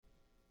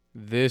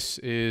This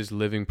is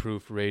Living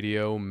Proof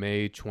Radio,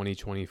 May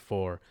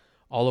 2024.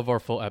 All of our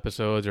full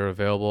episodes are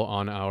available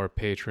on our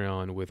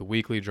Patreon with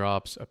weekly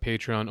drops, a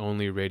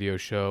Patreon-only radio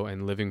show,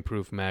 and Living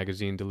Proof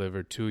magazine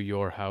delivered to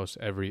your house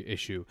every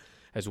issue,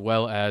 as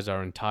well as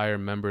our entire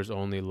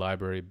members-only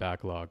library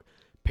backlog.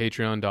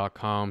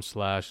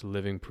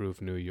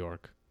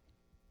 Patreon.com/livingproofnewyork.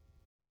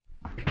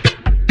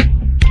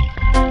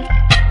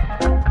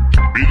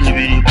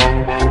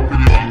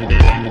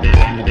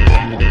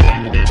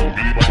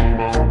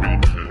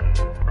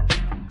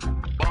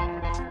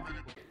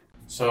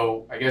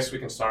 So I guess we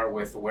can start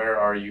with, where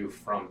are you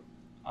from?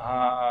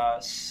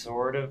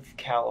 Sort of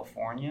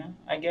California,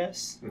 I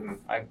guess. Mm-hmm.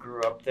 I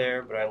grew up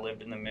there, but I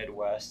lived in the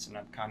Midwest, and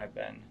I've kind of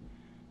been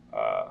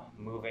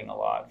moving a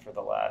lot for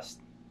the last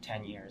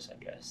 10 years, I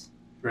guess.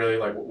 Really?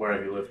 Like, where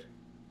have you lived?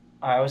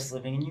 I was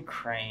living in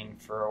Ukraine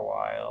for a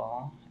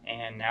while,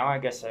 and now I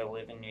guess I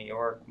live in New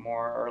York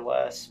more or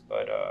less,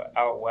 but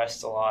out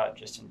west a lot,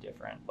 just in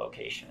different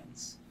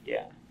locations.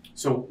 Yeah.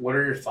 So what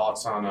are your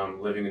thoughts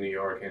on living in New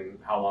York, and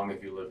how long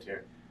have you lived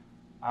here?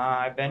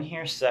 I've been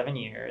here 7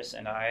 years,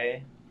 and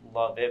I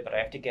love it, but I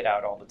have to get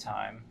out all the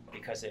time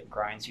because it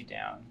grinds you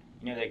down.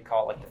 You know, they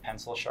call it like the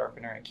pencil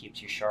sharpener. It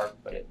keeps you sharp,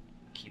 but it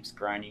keeps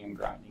grinding and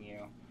grinding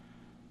you.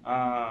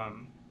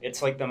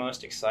 It's like the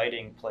most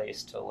exciting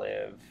place to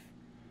live.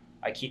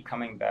 I keep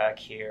coming back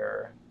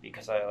here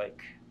because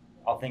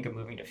I'll think of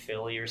moving to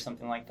Philly or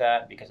something like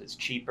that because it's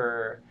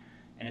cheaper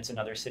and it's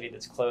another city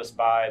that's close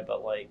by,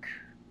 but like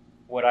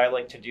what I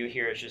like to do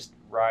here is just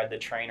ride the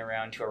train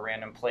around to a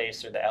random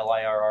place, or the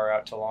LIRR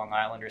out to Long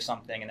Island or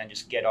something, and then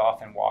just get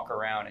off and walk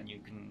around, and you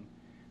can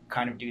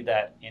kind of do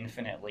that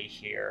infinitely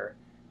here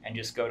and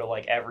just go to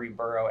like every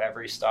borough,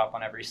 every stop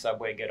on every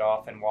subway, get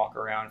off and walk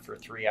around for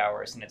 3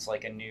 hours, and it's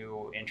like a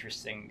new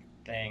interesting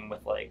thing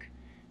with like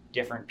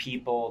different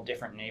people,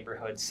 different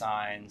neighborhood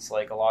signs,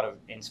 like a lot of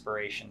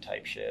inspiration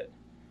type shit.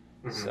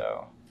 Mm-hmm.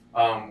 So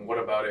what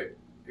about it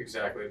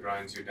exactly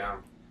grinds you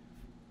down?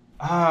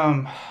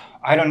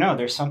 I don't know.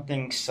 There's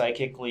something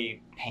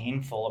psychically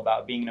painful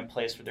about being in a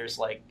place where there's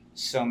like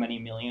so many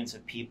millions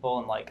of people,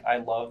 and like I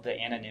love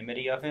the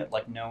anonymity of it.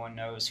 Like no one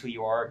knows who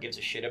you are, gives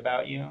a shit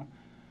about you.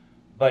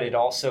 But it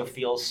also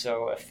feels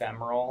so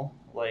ephemeral.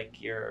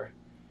 Like you're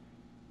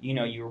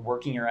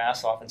working your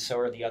ass off, and so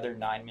are the other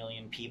 9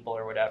 million people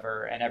or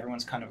whatever, and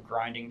everyone's kind of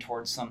grinding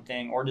towards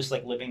something, or just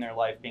like living their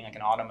life being like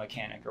an auto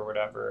mechanic or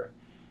whatever.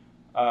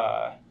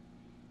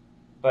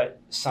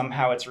 But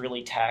somehow it's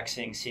really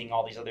taxing seeing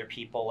all these other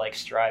people like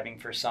striving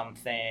for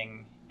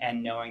something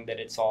and knowing that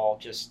it's all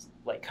just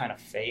like kind of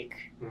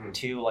fake. Mm-hmm.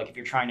 Too. Like if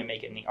you're trying to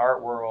make it in the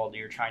art world,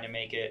 you're trying to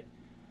make it,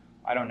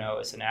 I don't know,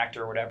 as an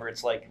actor or whatever,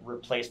 it's like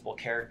replaceable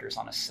characters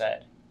on a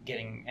set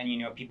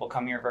people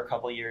come here for a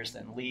couple of years,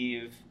 then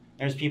leave.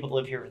 There's people that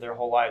live here for their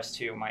whole lives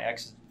too. My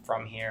ex is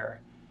from here.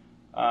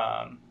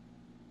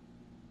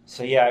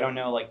 So yeah, I don't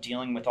know, like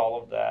dealing with all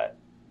of that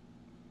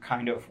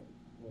kind of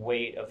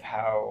weight of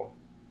how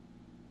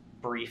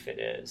brief it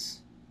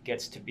is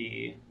gets to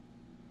be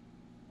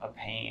a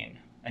pain,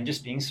 and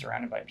just being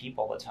surrounded by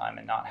people all the time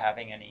and not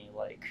having any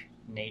like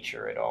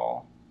nature at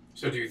all.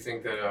 So do you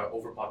think that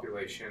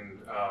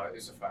overpopulation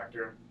is a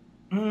factor?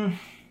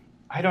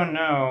 I don't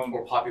know.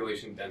 Or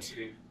population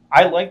density?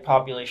 I like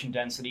population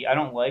density. I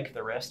don't like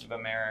the rest of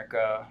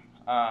America.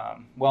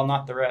 Well,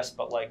 not the rest,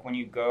 but like when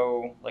you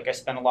go, like I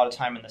spent a lot of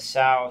time in the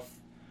South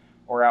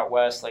or out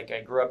west. Like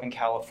I grew up in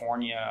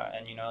California,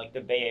 and like the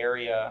Bay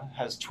Area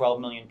has 12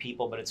 million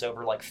people, but it's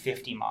over like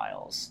 50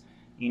 miles,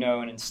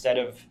 and instead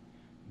of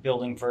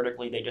building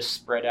vertically, they just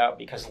spread out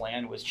because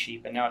land was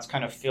cheap, and now it's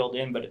kind of filled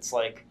in, but it's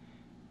like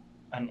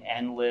an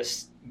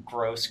endless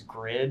gross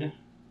grid.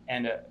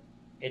 And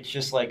it's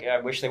just like, I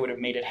wish they would have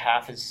made it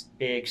half as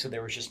big so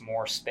there was just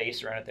more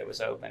space around it that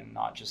was open,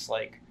 not just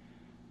like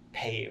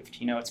paved.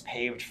 It's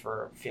paved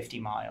for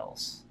 50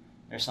 miles.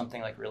 There's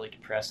something like really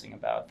depressing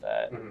about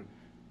that. Mm-hmm.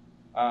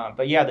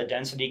 But yeah, the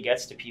density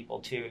gets to people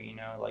too,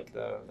 like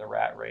the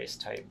rat race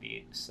type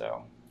beat.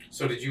 So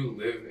did you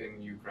live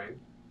in Ukraine?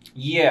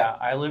 Yeah,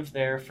 I lived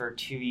there for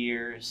 2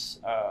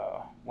 years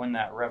when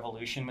that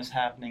revolution was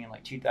happening in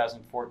like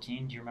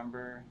 2014. Do you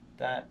remember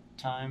that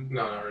time?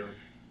 No, not really.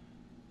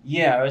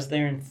 Yeah, I was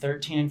there in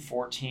 13 and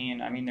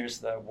 14. I mean, there's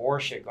the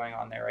war shit going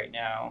on there right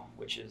now,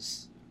 which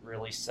is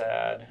really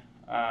sad.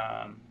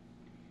 I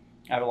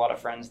have a lot of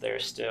friends there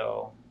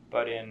still,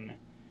 but in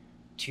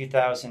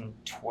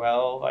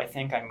 2012, I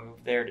think I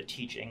moved there to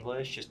teach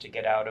English just to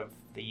get out of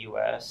the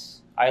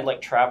U.S. I had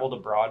like traveled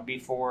abroad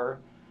before,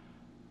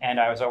 and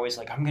I was always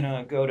like, I'm going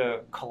to go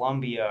to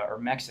Colombia or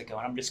Mexico,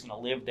 and I'm just going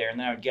to live there. And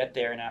then I would get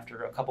there, and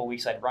after a couple of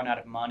weeks, I'd run out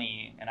of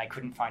money, and I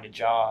couldn't find a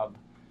job.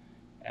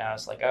 And I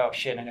was like, oh,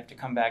 shit, I'd have to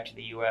come back to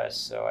the U.S.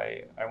 So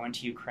I went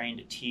to Ukraine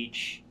to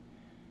teach.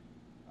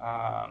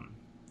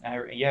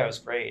 It was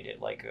great. It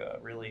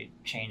really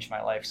changed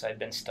my life, because I'd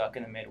been stuck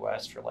in the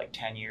Midwest for like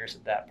 10 years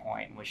at that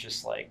point, and was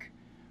just like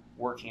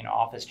working an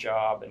office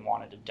job and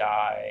wanted to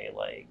die.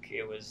 Like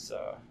it was,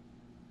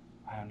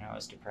 I don't know, it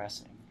was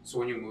depressing. So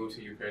when you moved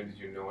to Ukraine, did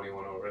you know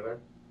anyone over there?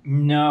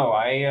 No,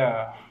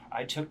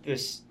 I took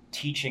this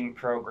teaching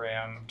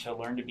program to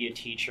learn to be a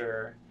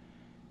teacher.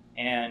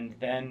 And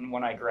then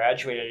when I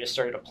graduated, I just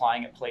started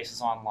applying at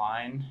places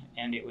online.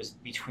 And it was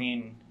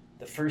between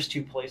the first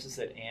two places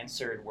that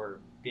answered were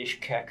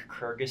Bishkek,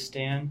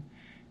 Kyrgyzstan,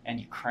 and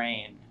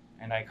Ukraine.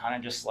 And I kind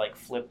of just like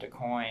flipped a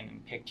coin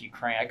and picked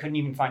Ukraine. I couldn't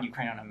even find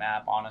Ukraine on a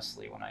map,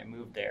 honestly, when I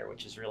moved there,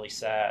 which is really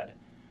sad.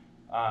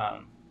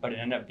 But it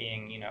ended up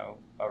being, you know,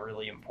 a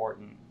really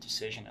important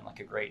decision and like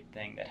a great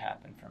thing that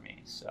happened for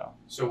me. So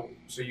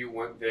you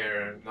went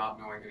there not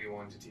knowing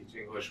anyone to teach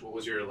English. What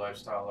was your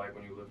lifestyle like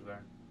when you lived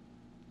there?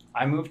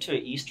 I moved to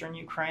eastern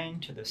Ukraine,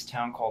 to this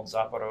town called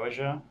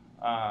Zaporozhye.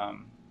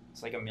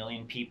 It's like 1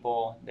 million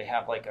people. They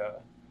have like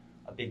a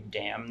big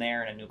dam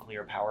there and a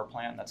nuclear power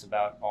plant. That's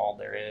about all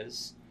there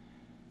is.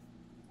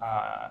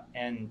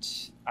 And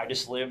I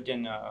just lived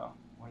in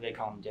what do they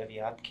call them,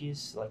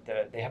 Devyatkis? Like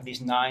they have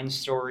these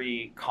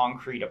 9-story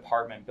concrete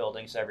apartment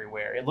buildings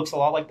everywhere. It looks a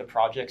lot like the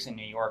projects in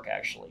New York,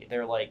 actually.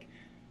 They're like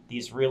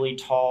these really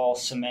tall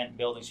cement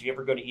buildings. If you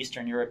ever go to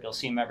Eastern Europe, you'll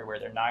see them everywhere.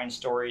 They're 9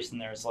 stories, and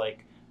there's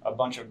like a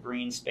bunch of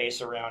green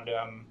space around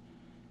them,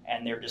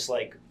 and they're just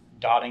like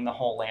dotting the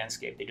whole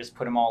landscape. They just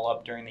put them all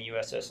up during the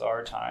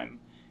USSR time.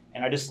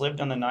 And I just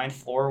lived on the 9th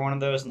floor of one of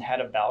those and had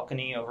a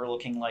balcony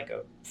overlooking like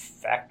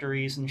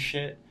factories and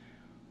shit.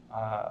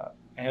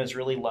 And it was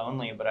really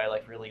lonely, but I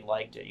like really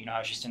liked it. You know, I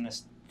was just in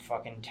this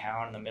fucking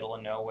town in the middle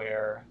of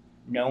nowhere.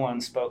 No one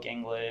spoke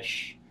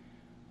English.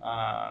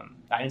 I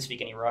didn't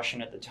speak any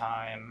Russian at the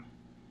time.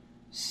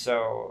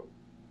 So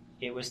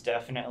it was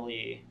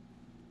definitely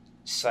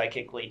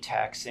psychically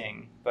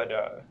taxing,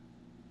 but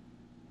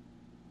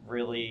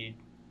really,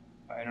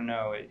 I don't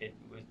know,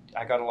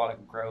 I got a lot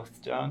of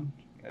growth done.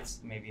 That's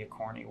maybe a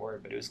corny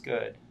word, but it was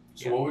good.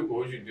 So yeah. What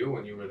would you do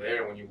when you were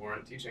there, when you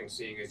weren't teaching,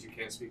 seeing as you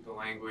can't speak the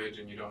language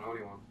and you don't know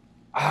anyone?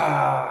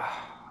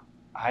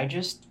 I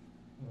just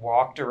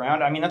walked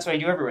around. I mean, that's what I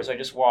do everywhere, is I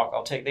just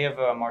walk. They have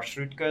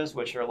marshrutkas,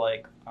 which are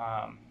like,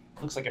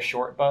 looks like a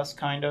short bus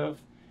kind of,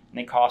 and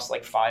they cost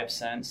like 5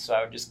 cents. So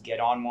I would just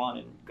get on one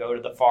and go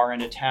to the far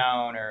end of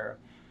town, or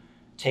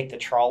take the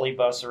trolley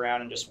bus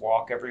around and just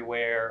walk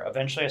everywhere.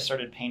 Eventually I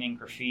started painting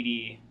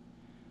graffiti,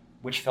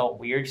 which felt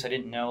weird because I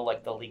didn't know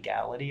like the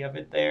legality of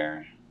it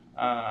there.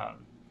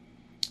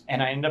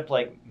 And I ended up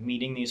like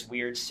meeting these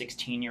weird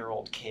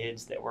 16-year-old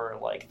kids that were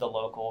like the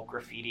local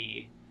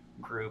graffiti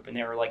group, and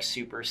they were like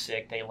super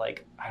sick. They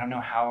like, I don't know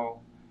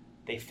how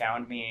they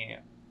found me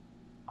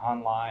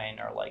online,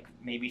 or like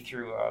maybe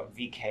through a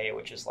VK,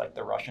 which is like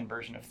the Russian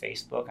version of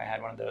Facebook. I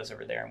had one of those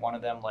over there, and one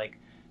of them like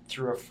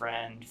through a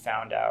friend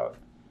found out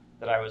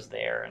that I was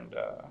there, and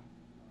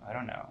I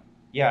don't know.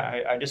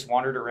 Yeah, I just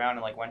wandered around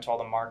and like went to all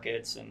the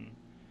markets and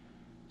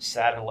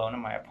sat alone in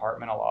my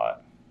apartment a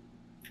lot.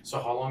 So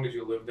how long did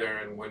you live there,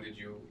 and when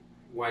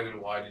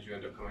and why did you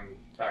end up coming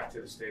back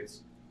to the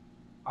States?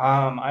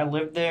 I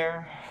lived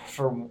there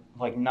for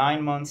like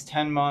 9 months,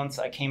 10 months.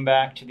 I came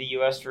back to the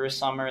U.S. for a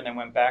summer, and then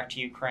went back to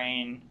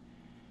Ukraine.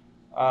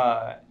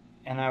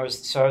 And I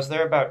was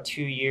there about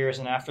 2 years,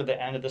 and after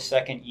the end of the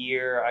second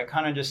year, I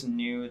kind of just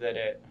knew that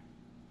it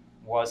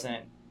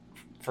wasn't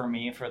for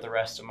me for the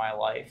rest of my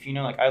life. You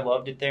know, like I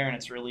loved it there and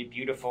it's really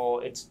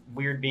beautiful. It's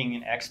weird being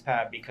an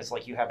expat because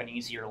like you have an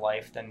easier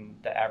life than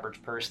the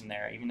average person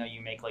there, even though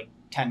you make like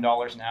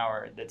 $10 an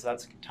hour. That's a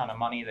ton of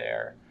money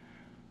there.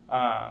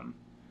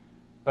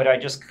 But I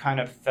just kind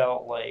of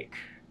felt like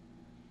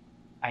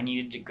I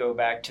needed to go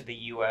back to the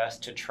US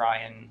to try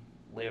and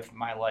live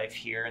my life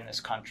here in this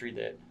country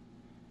that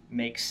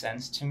makes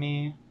sense to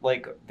me.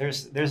 Like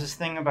there's this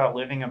thing about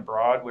living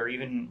abroad where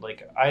even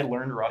like I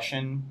learned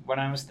Russian when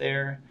I was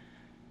there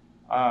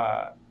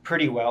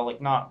pretty well,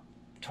 like not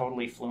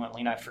totally fluently,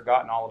 and I've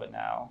forgotten all of it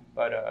now,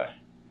 but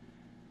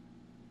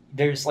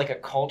there's like a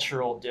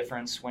cultural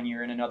difference when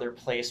you're in another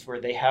place where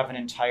they have an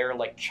entire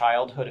like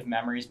childhood of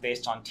memories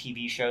based on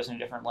TV shows in a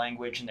different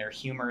language, and their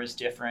humor is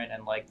different,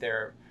 and like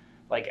their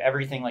like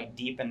everything like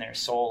deep in their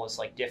soul is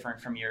like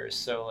different from yours.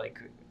 So like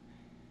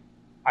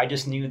I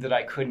just knew that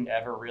I couldn't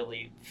ever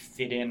really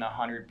fit in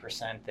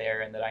 100%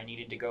 there, and that I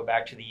needed to go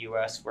back to the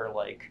US where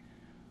like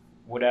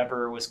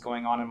whatever was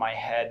going on in my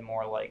head,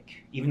 more like,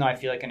 even though I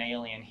feel like an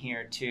alien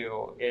here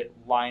too, it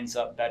lines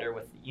up better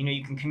with, you know,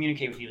 you can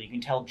communicate with people, you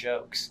can tell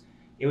jokes.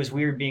 It was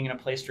weird being in a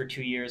place for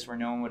 2 years where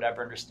no one would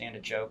ever understand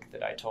a joke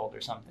that I told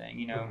or something,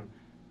 you know.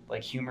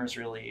 Like humor is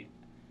really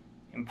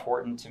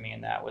important to me,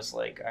 and that was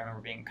like, I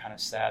remember being kind of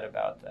sad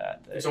about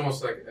that. It's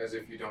almost like as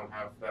if you don't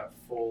have that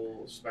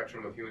full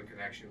spectrum of human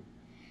connection.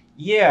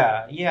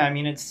 Yeah, I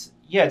mean, it's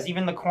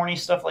even the corny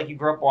stuff, like you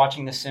grew up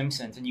watching The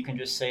Simpsons and you can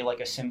just say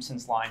like a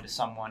Simpsons line to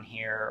someone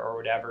here or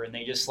whatever, and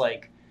they just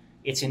like,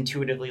 it's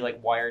intuitively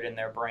like wired in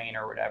their brain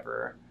or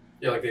whatever.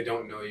 Yeah, like they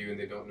don't know you and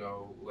they don't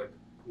know like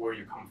where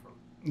you come from.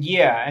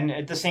 Yeah, and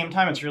at the same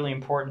time, it's really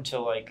important to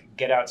like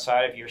get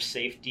outside of your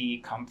safety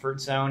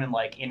comfort zone and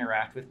like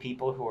interact with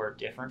people who are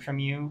different from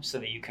you, so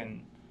that you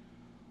can,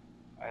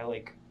 I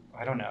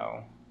don't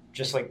know,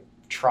 just like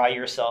try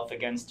yourself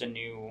against a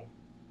new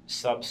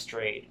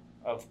substrate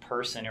of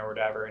person or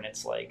whatever, and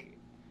it's like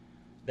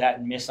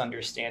that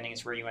misunderstanding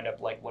is where you end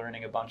up like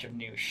learning a bunch of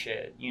new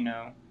shit, you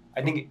know.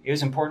 I think it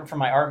was important for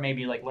my art,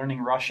 maybe like learning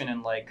Russian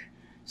and like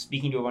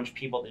speaking to a bunch of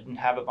people that didn't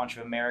have a bunch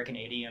of American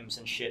idioms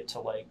and shit to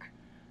like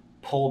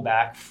pull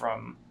back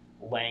from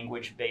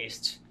language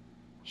based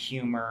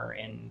humor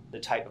in the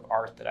type of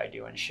art that I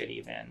do and shit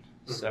even.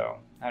 Mm-hmm. So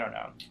I don't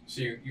know.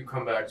 So you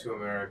come back to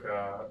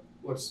America.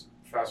 Let's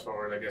fast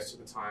forward, I guess, to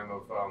the time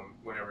of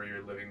whenever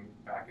you're living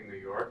back in New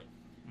York.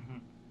 Mm-hmm.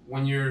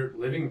 When you're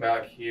living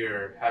back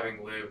here,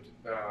 having lived,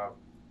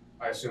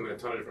 I assume in a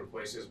ton of different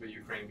places, but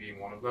Ukraine being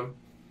one of them,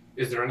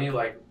 is there any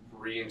like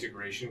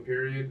reintegration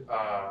period?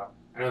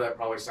 I know that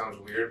probably sounds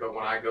weird, but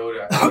when I go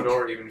to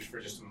Ecuador, even for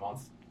just a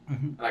month,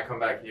 mm-hmm. and I come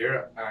back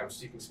here, and I'm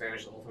speaking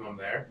Spanish the whole time I'm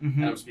there,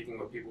 mm-hmm. and I'm speaking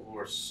with people who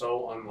are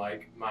so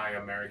unlike my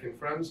American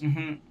friends,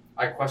 mm-hmm.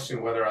 I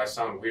question whether I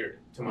sound weird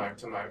to my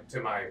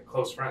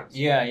close friends.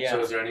 Yeah, yeah. So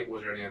was there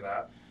any of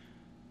that?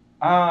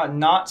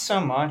 Not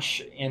so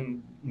much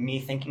in me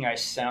thinking I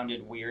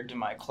sounded weird to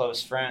my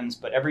close friends,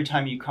 but every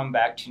time you come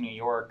back to New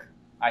York,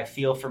 I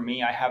feel for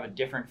me, I have a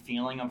different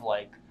feeling of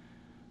like,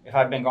 if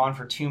I've been gone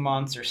for 2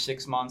 months or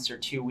 6 months or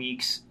 2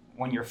 weeks,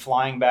 when you're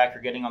flying back or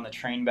getting on the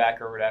train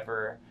back or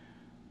whatever,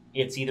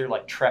 it's either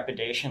like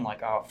trepidation,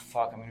 like, oh,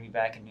 fuck, I'm going to be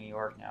back in New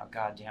York now.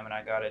 God damn it,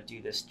 I got to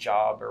do this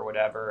job or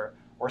whatever.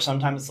 Or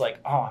sometimes it's like,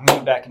 oh, I'm going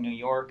to be back in New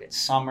York. It's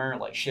summer,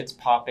 like shit's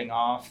popping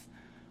off.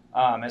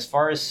 As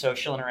far as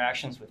social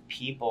interactions with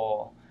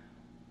people,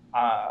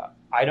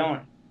 I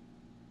don't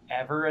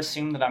ever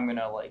assume that I'm going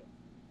to like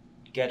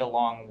get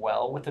along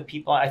well with the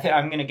people. I think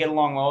I'm going to get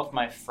along well with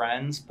my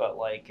friends, but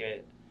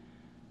like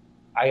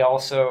I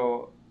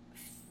also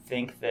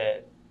think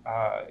that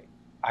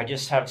I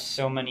just have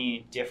so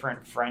many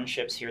different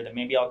friendships here that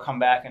maybe I'll come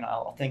back and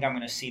I'll think I'm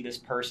going to see this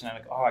person. I'm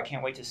like, oh, I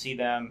can't wait to see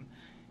them.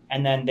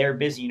 And then they're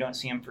busy. You don't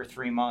see them for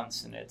 3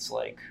 months. And it's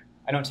like,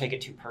 I don't take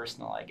it too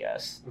personal, I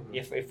guess. Mm-hmm.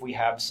 If we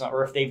have some,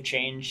 or if they've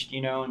changed,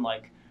 you know, and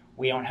like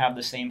we don't have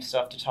the same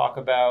stuff to talk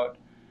about.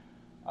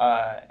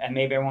 And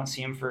maybe I won't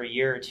see them for a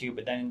year or two,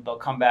 but then they'll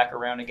come back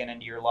around again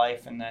into your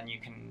life, and then you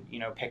can, you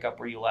know, pick up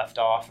where you left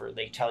off, or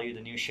they tell you the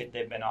new shit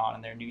they've been on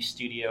and their new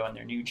studio and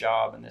their new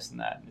job and this and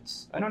that. And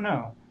it's, I don't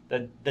know.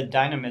 The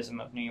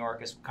dynamism of New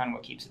York is kind of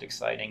what keeps it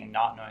exciting, and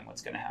not knowing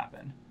what's going to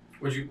happen.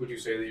 Would you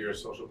say that you're a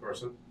social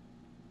person?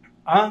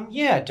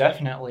 Yeah,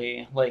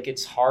 definitely. Like,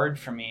 it's hard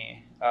for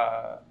me.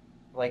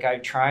 Like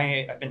I've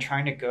been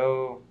trying to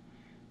go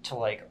to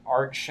like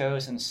art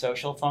shows and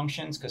social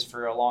functions, because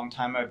for a long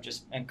time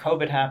and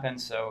COVID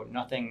happened, so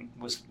nothing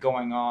was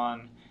going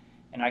on,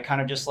 and I kind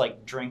of just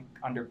like drink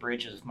under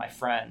bridges with my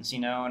friends, you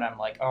know, and I'm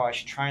like, oh, I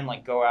should try and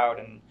like go out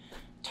and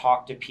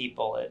talk to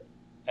people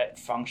at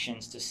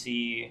functions to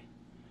see,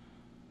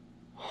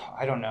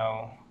 I don't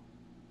know,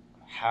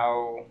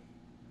 how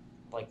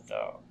like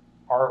the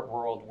art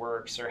world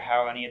works or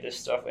how any of this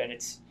stuff, and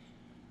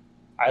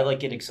I like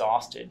get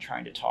exhausted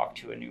trying to talk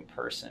to a new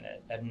person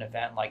at an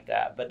event like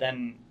that. But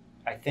then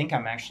I think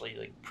I'm actually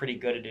like pretty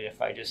good at it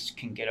if I just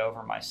can get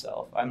over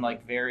myself. I'm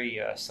like very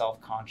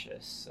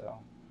self-conscious, so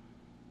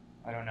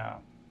I don't know.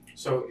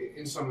 So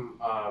in some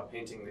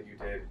painting that you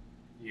did,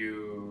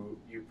 you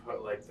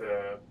put like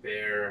the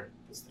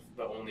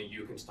only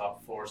you can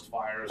stop forest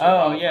fires.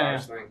 Oh yeah.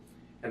 Thing.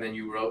 And then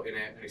you wrote in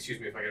it, and excuse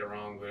me if I get it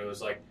wrong, but it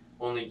was like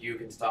only you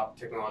can stop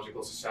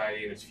technological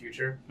society in its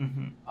future.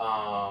 Mm-hmm.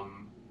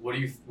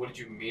 What did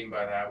you mean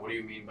by that? What do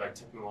you mean by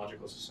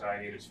technological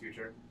society in its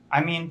future?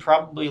 I mean,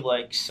 probably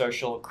like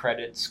social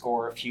credit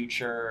score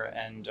future,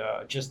 and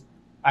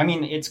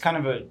it's kind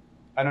of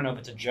I don't know if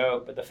it's a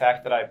joke, but the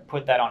fact that I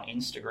put that on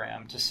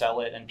Instagram to sell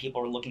it and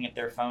people are looking at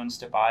their phones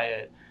to buy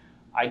it,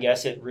 I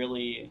guess it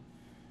really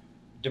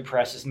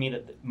depresses me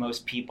that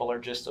most people are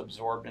just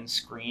absorbed in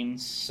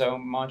screens so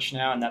much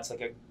now. And that's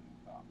like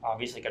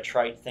obviously like a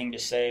trite thing to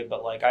say,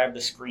 but like I have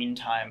the screen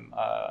time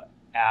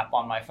app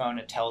on my phone.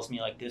 It tells me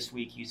like this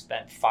week you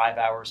spent 5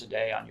 hours a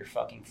day on your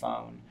fucking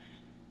phone,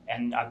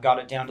 and I've got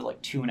it down to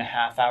like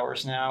 2.5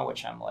 hours now,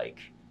 which I'm like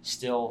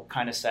still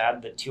kind of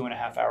sad that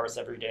 2.5 hours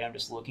every day I'm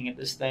just looking at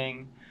this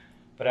thing.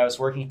 But I was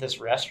working at this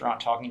restaurant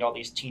talking to all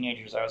these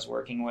teenagers I was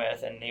working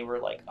with, and they were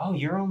like, oh,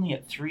 you're only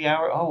at 3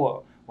 hours? Oh,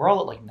 well, we're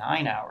all at like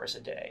 9 hours a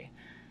day.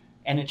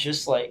 And it's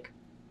just like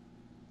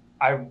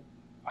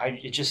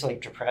it just like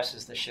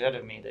depresses the shit out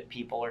of me that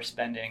people are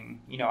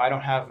spending, you know, I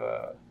don't have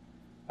a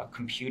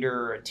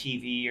computer or a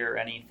TV or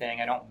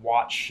anything. I don't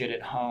watch shit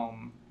at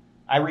home.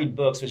 I read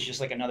books, which is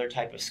just like another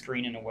type of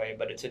screen in a way,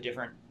 but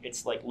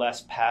it's like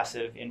less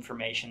passive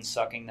information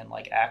sucking than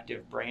like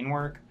active brain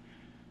work.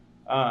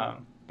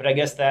 But I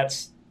guess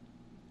that's,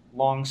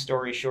 long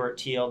story short,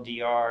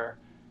 TLDR,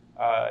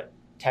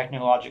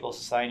 technological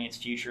society, its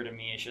future to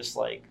me is just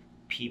like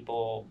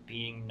people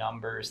being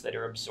numbers that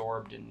are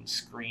absorbed in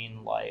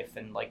screen life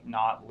and like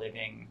not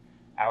living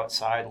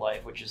outside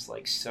life, which is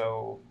like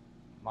so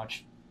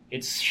much.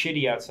 It's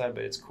shitty outside,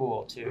 but it's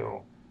cool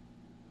too.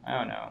 I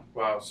don't know.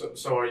 Wow.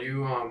 So are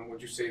you,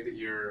 would you say that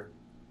you're,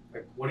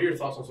 like, what are your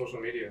thoughts on social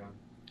media then?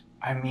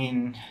 I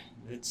mean,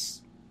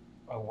 it's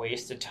a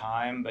waste of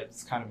time, but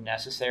it's kind of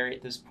necessary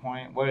at this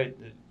point. I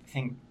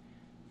think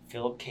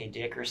Philip K.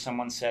 Dick or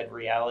someone said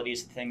reality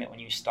is the thing that when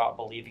you stop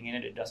believing in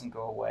it, it doesn't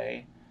go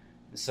away.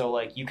 So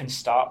like you can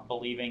stop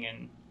believing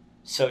in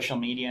social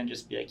media and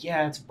just be like,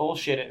 yeah, it's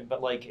bullshit.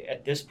 But like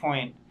at this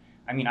point,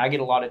 I mean, I get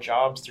a lot of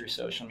jobs through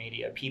social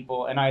media.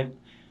 People, and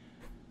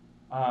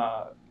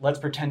let's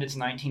pretend it's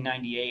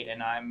 1998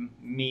 and I'm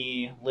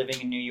me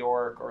living in New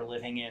York or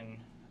living in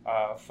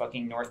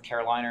fucking North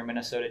Carolina or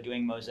Minnesota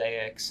doing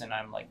mosaics, and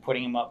I'm like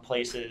putting them up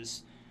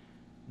places.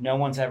 No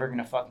one's ever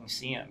gonna fucking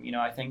see them. You know,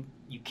 I think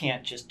you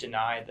can't just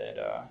deny that.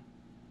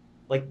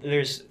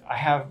 I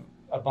have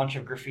a bunch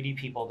of graffiti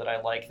people that I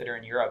like that are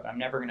in Europe. I'm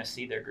never gonna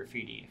see their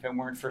graffiti. If it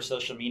weren't for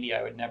social media,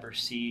 I would never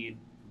see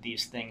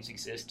these things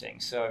existing.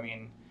 So I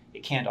mean,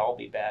 it can't all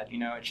be bad. You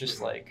know, it's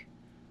just like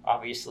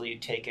obviously you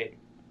take it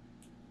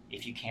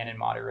if you can in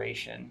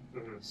moderation.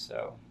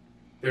 So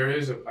there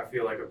is, I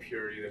feel like, a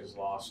purity that is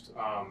lost.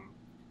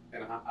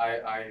 And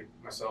I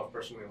myself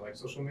personally like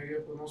social media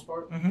for the most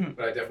part,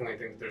 but I definitely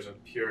think there's a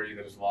purity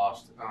that is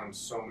lost on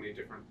so many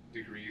different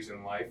degrees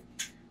in life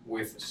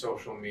with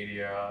social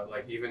media.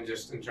 Like even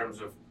just in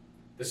terms of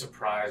the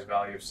surprise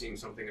value of seeing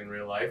something in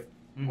real life.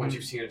 Once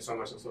you've seen it so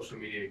much on social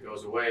media, it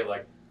goes away.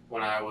 Like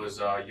when I was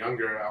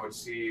younger, I would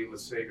see,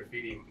 let's say,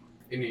 graffiti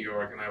in New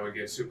York, and I would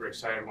get super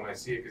excited when I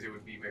see it because it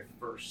would be my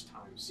first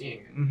time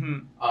seeing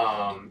it.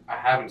 I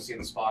haven't seen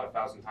the spot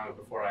 1,000 times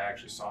before I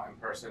actually saw it in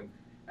person.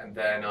 And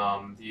then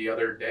the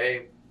other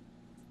day,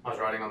 I was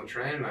riding on the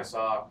train and I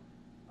saw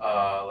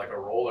like a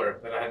roller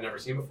that I had never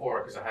seen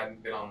before because I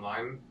hadn't been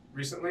online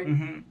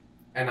recently.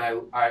 And I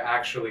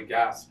actually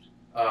gasped,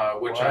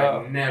 which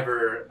Wow.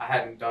 I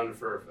hadn't done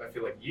for, I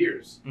feel like,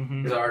 years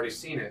because I already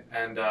seen it.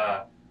 And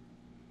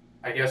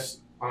I guess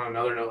on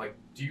another note, like,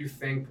 do you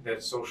think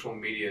that social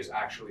media is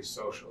actually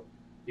social?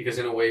 Because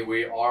in a way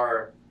we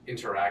are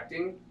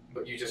interacting,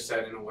 but you just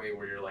said in a way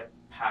where you're like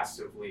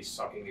passively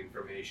sucking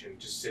information,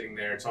 just sitting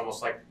there. It's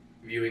almost like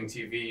viewing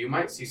TV. You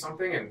might see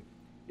something, and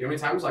you know, many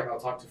times like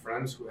I'll talk to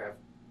friends who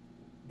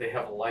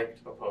have liked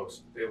a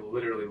post. They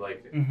literally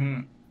liked it.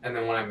 And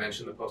then when I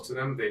mention the post to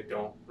them, they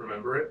don't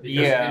remember it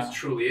because it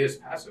truly is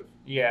passive.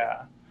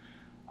 Yeah.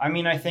 I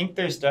mean, I think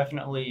there's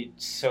definitely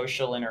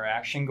social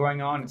interaction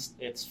going on.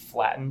 It's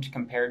flattened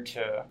compared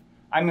to...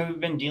 I mean, we've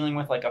been dealing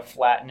with like a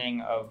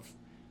flattening of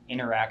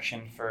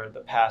interaction for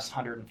the past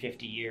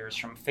 150 years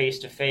from face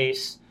to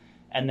face.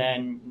 And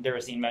then there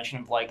was the invention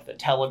of like the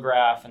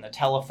telegraph and the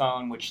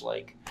telephone, which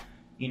like,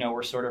 you know,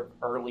 were sort of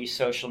early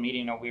social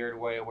media in a weird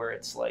way where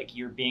it's like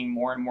you're being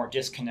more and more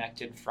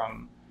disconnected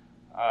from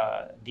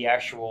the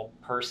actual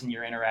person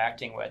you're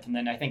interacting with. And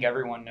then I think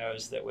everyone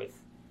knows that with,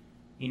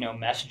 you know,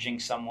 messaging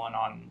someone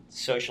on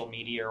social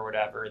media or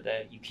whatever,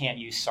 that you can't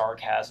use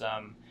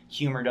sarcasm,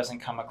 humor doesn't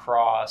come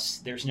across,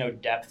 there's no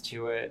depth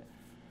to it.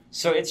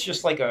 So it's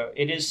just like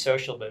it is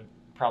social, but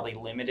probably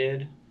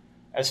limited.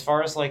 As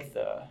far as like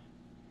the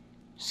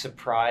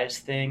surprise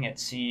thing at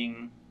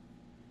seeing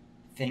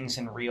things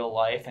in real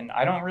life, and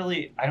I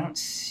don't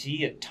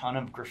see a ton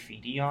of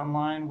graffiti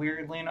online,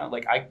 weirdly enough.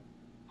 Like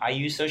I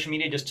use social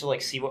media just to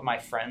like see what my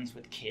friends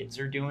with kids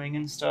are doing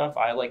and stuff.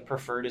 I like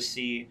prefer to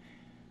see,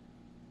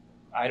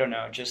 I don't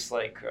know, just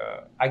like,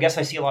 I guess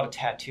I see a lot of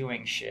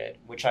tattooing shit,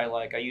 which I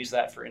like. I use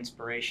that for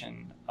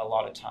inspiration a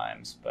lot of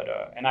times, but,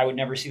 and I would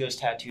never see those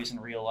tattoos in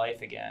real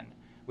life again.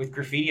 With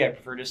graffiti, I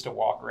prefer just to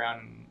walk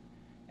around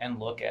and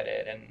look at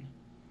it.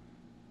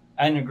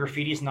 And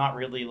graffiti is not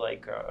really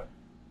like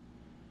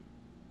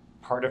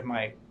part of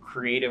my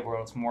creative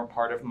world. It's more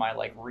part of my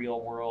like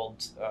real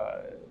world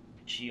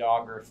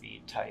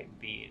geography type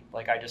beat.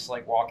 Like I just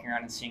like walking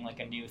around and seeing like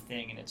a new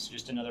thing, and it's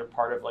just another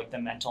part of like the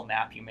mental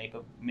map you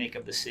make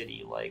of the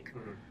city. Like,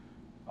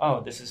 oh,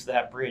 this is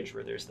that bridge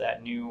where there's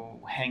that new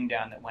hang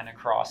down that went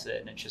across it,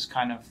 and it's just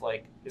kind of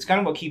like, it's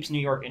kind of what keeps New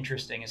York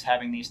interesting, is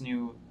having these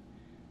new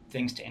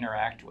things to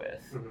interact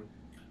with.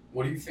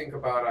 What do you think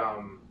about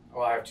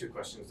well, I have two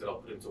questions that I'll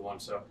put into one.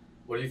 So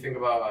what do you think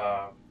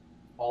about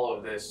all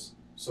of this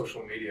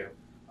social media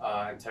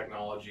and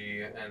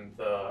technology and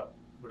the,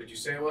 what did you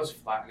say it was?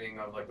 Flattening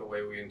of like the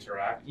way we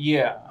interact.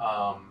 Yeah.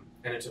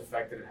 And its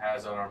effect that it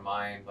has on our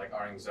mind, like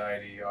our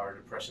anxiety, our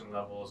depression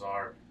levels,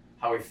 our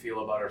how we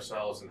feel about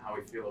ourselves and how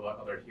we feel about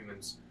other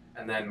humans.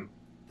 And then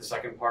the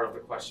second part of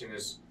the question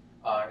is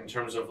in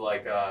terms of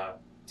like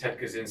Ted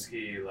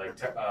Kaczynski, like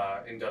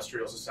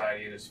industrial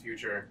society in its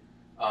future,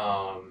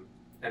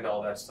 and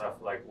all that stuff.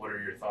 Like, what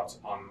are your thoughts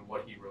on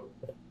what he wrote?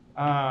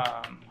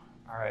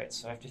 All right,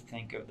 so I have to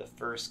think of the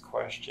first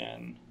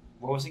question.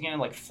 What was it again?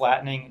 Like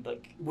flattening,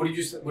 like. What do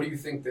you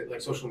think that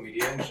like social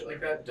media and shit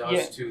like that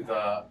does to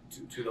the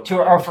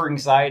for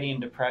anxiety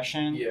and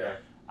depression? Yeah.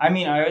 I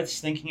mean, I was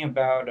thinking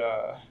about.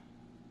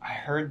 I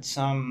heard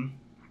some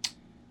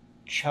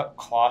Chuck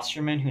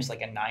Klosterman, who's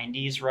like a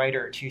 '90s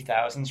writer or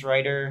 2000s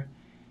writer.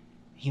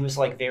 He was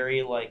like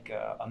very like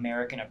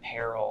American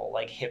Apparel,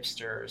 like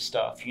hipster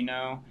stuff, you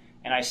know.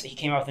 And he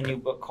came out with a new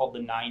book called The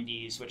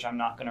 90s, which I'm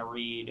not going to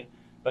read.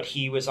 But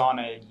he was on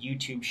a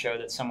YouTube show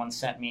that someone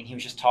sent me, and he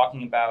was just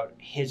talking about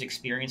his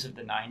experience of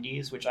the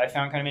 90s, which I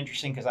found kind of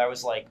interesting because I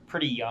was like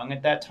pretty young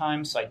at that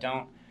time, so I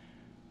don't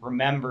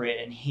remember it.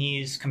 And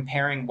he's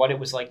comparing what it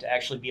was like to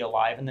actually be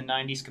alive in the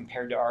 90s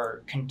compared to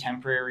our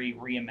contemporary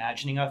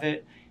reimagining of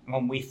it. And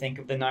when we think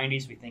of the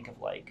 90s, we think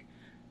of like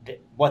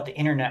what the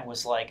internet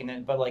was like, and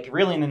then, but like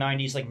really in the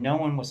 90s, like no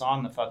one was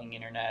on the fucking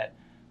internet.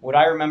 What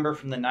I remember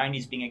from the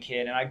 90s being a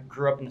kid, and I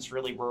grew up in this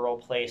really rural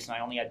place, and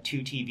I only had 2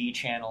 TV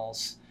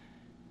channels,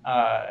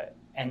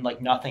 and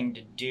like nothing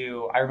to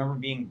do. I remember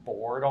being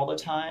bored all the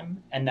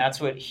time, and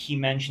that's what he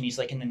mentioned. He's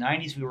like, in the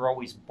 90s, we were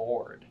always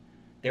bored.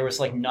 There was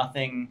like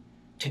nothing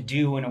to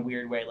do in a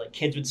weird way. Like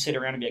kids would sit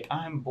around and be like,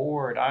 I'm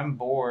bored.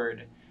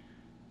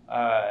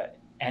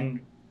 And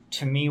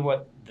to me,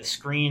 what the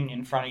screen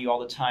in front of you all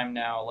the time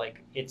now,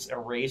 like it's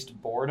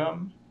erased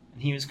boredom.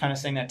 And he was kind of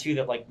saying that too,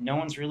 that like no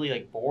one's really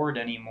like bored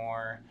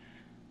anymore.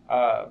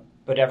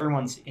 But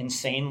everyone's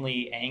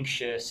insanely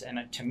anxious.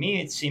 And to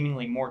me, it's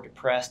seemingly more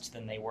depressed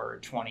than they were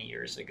 20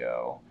 years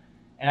ago.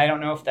 And I don't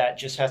know if that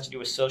just has to do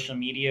with social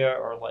media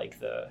or like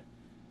the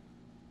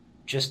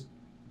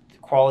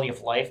quality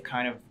of life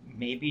kind of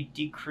maybe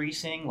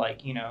decreasing,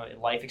 like, you know,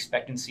 life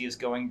expectancy is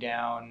going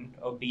down,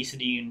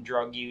 obesity and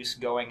drug use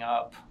going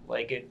up.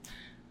 Like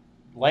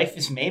life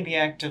is maybe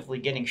actively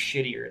getting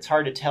shittier. It's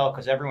hard to tell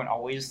because everyone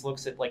always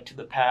looks at like to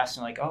the past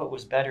and like, oh, it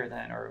was better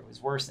then, or it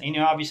was worse. And, you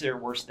know, obviously there are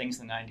worse things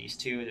in the 90s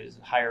too. There's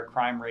a higher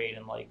crime rate,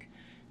 and like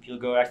if you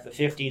go back to the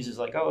 50s, it's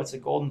like, oh, it's a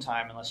golden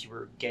time unless you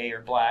were gay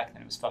or black,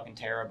 then it was fucking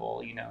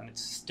terrible, you know, and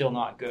it's still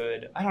not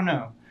good. I don't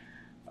know.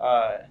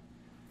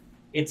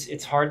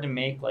 It's hard to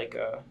make like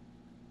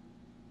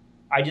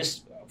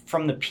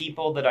from the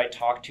people that I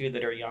talk to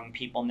that are young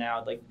people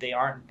now, like they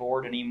aren't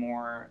bored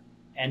anymore,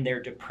 and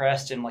they're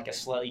depressed in like a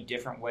slightly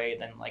different way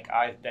than like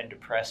I've been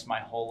depressed my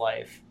whole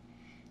life.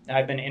 And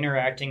I've been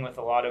interacting with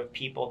a lot of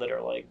people that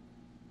are like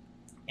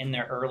in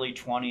their early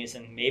 20s,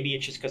 and maybe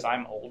it's just because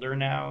I'm older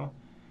now,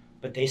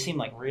 but they seem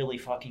like really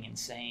fucking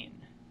insane,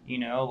 you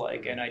know,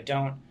 like, and I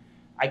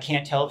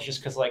can't tell if it's just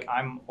because like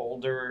I'm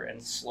older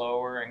and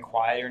slower and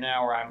quieter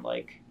now, or I'm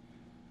like,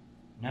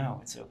 no,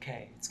 it's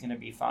okay, it's gonna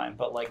be fine.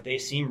 But like they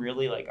seem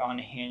really like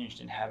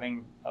unhinged and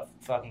having a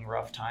fucking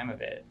rough time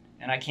of it,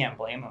 and I can't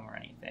blame them or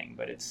anything.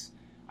 But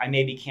I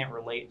maybe can't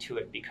relate to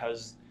it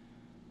because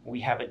we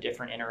have a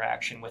different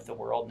interaction with the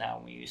world now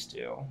than we used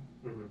to.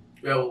 Mm-hmm.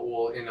 Yeah,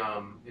 well,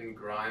 in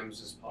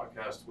Grimes'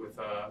 podcast with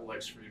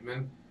Lex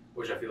Friedman,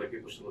 which I feel like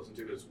people should listen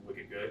to because it's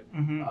wicked good.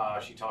 Mm-hmm.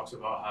 She talks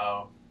about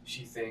how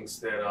she thinks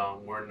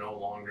that we're no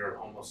longer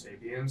Homo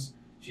sapiens.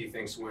 She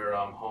thinks we're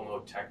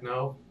Homo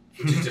techno,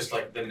 which is just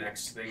like the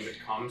next thing that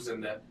comes,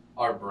 and that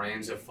our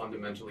brains have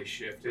fundamentally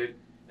shifted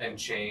and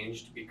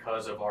changed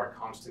because of our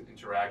constant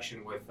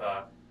interaction with,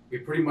 we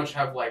pretty much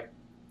have like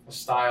a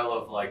style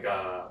of like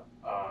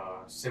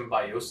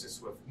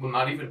symbiosis with, well,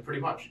 not even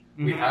pretty much.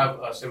 Mm-hmm. We have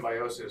a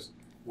symbiosis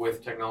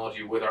with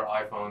technology, with our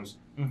iPhones.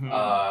 Mm-hmm.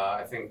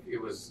 I think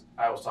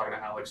I was talking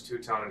to Alex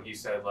Two-Tone, and he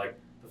said like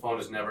the phone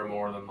is never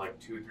more than like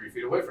 2-3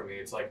 feet away from me.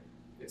 It's like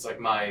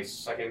my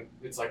second,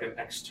 it's like an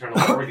external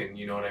organ,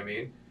 you know what I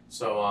mean?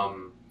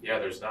 So, yeah,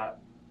 there's that.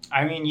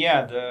 I mean,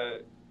 yeah,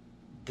 the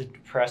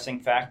depressing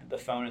fact that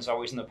the phone is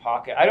always in the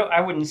pocket. I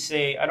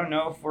don't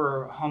know if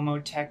we're homo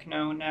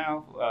techno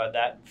now.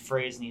 That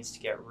phrase needs to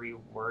get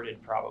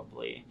reworded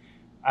probably.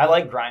 I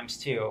like Grimes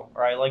too,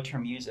 or I liked her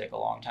music a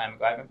long time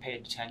ago. I haven't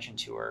paid attention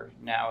to her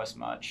now as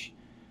much.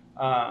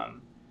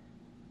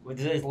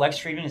 With Lex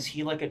Friedman, is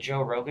he like a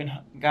Joe Rogan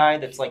guy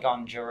that's like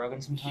on Joe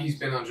Rogan sometimes? He's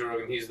been on Joe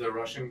Rogan. He's the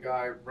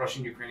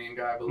Russian-Ukrainian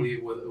guy, I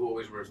believe, who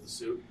always wears the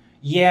suit.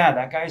 Yeah,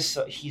 that guy's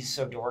he's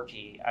so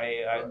dorky.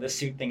 The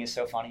suit thing is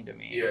so funny to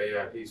me.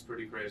 Yeah, he's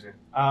pretty crazy.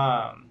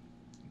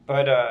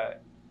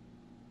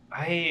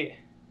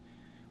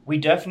 We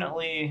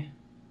definitely.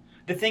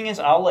 The thing is,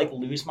 I'll like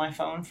lose my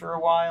phone for a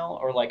while,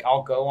 or like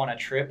I'll go on a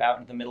trip out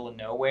in the middle of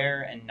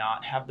nowhere and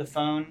not have the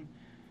phone,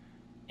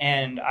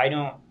 and I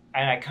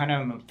kind of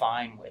am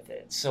fine with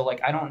it. So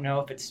like I don't know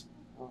if it's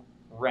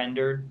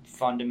rendered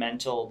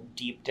fundamental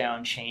deep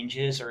down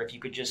changes, or if you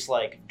could just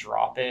like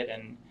drop it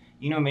and.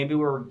 You know, maybe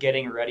we're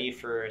getting ready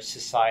for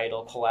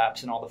societal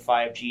collapse and all the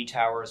 5G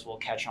towers will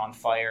catch on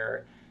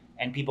fire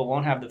and people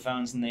won't have the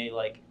phones, and I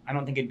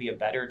don't think it'd be a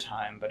better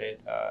time, but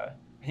I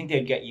think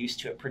they'd get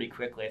used to it pretty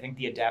quickly. I think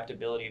the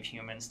adaptability of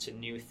humans to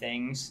new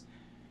things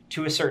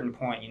to a certain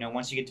point, you know,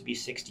 once you get to be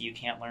 60, you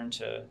can't learn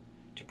to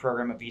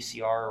program a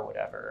VCR or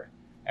whatever.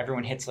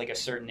 Everyone hits like a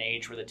certain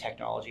age where the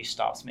technology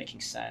stops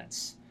making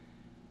sense.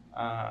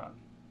 I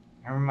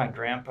remember my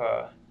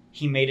grandpa,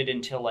 he made it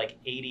until like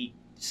 80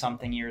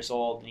 something years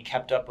old, and he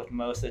kept up with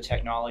most of the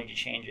technology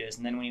changes,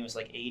 and then when he was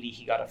like 80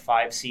 he got a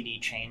 5 CD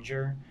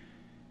changer,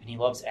 and he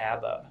loves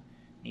ABBA,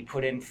 and he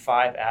put in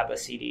 5 ABBA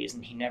CDs,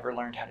 and he never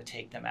learned how to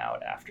take them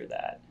out after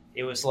that.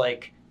 It was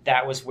like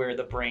that was where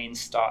the brain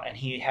stopped, and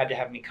he had to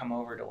have me come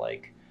over to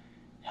like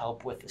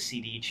help with the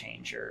CD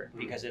changer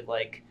because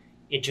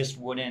it just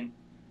wouldn't,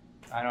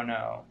 I don't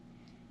know.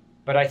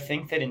 But I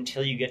think that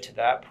until you get to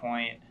that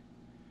point,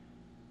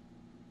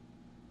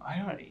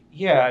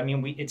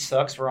 it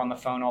sucks we're on the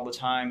phone all the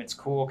time. It's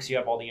cool because you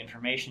have all the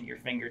information at your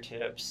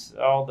fingertips,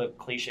 all the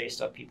cliche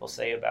stuff people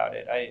say about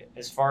it.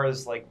 As far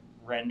as like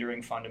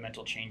rendering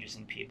fundamental changes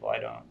in people,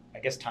 I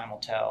guess time will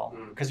tell.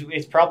 Because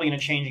it's probably going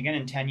to change again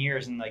in 10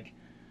 years, and like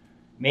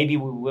maybe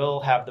we will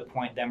have the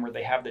point then where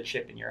they have the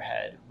chip in your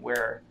head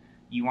where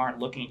you aren't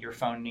looking at your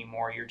phone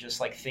anymore. You're just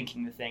like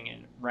thinking the thing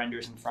and it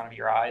renders in front of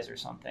your eyes or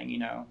something, you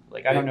know?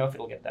 Like, I don't know if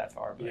it'll get that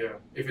far. But. Yeah,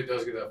 if it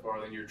does get that far,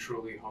 then you're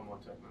truly homo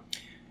techno.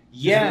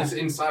 Yeah. It's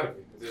inside of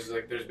you.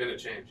 There's been a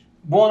change.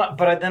 Well,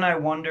 but then I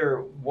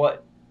wonder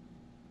what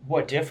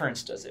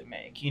difference does it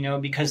make, you know?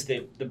 Because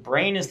the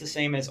brain is the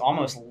same as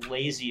almost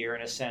lazier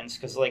in a sense.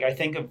 Because, like, I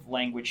think of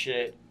language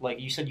shit. Like,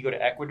 you said you go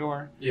to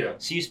Ecuador. Yeah.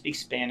 So you speak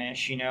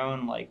Spanish, you know,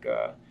 and, like,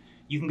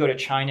 you can go to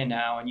China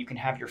now and you can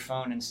have your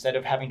phone, instead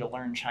of having to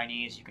learn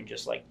Chinese, you can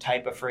just, like,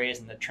 type a phrase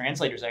and the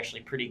translator is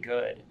actually pretty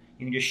good.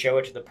 You can just show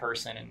it to the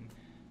person and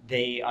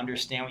they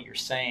understand what you're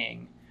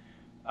saying.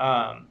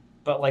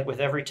 But, like, with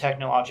every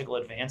technological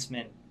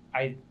advancement,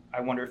 I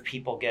wonder if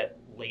people get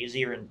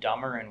lazier and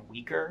dumber and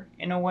weaker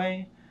in a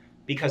way.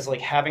 Because,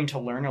 like, having to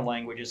learn a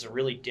language is a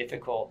really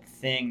difficult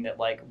thing that,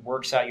 like,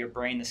 works out your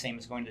brain the same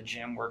as going to the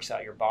gym works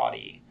out your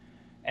body.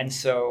 And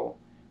so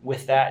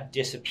with that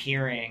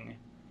disappearing,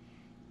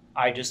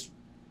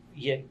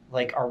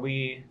 like, are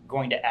we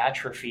going to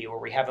atrophy where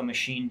we have a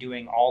machine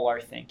doing all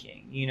our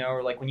thinking? You know,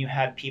 or like when you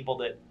had people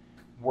that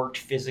worked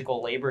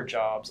physical labor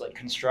jobs, like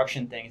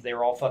construction things, they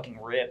were all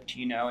fucking ripped,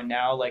 you know, and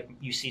now, like,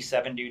 you see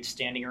 7 dudes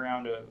standing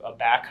around a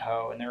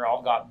backhoe and they're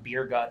all got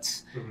beer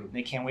guts. Mm-hmm. And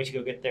they can't wait to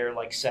go get their,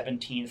 like,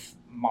 17th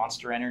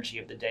Monster Energy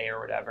of the day or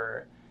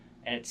whatever.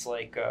 And it's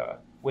like,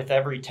 with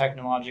every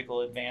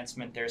technological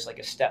advancement, there's like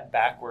a step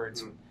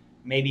backwards,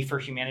 maybe for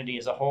humanity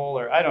as a whole,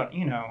 or I don't,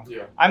 you know,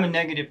 yeah. I'm a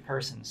negative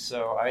person,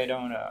 so I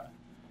don't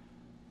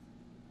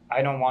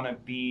want to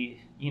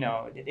be, you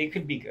know, it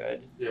could be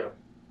good. Yeah.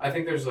 I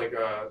think there's like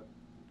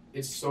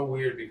it's so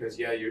weird because,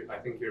 yeah, I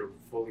think you're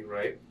fully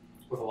right.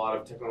 With a lot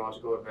of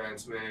technological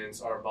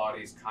advancements, our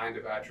bodies kind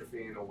of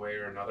atrophy in a way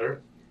or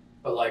another.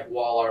 But, like,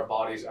 while our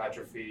bodies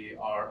atrophy,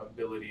 our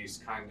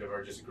abilities kind of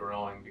are just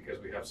growing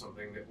because we have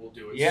something that will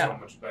do it so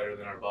much better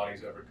than our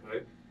bodies ever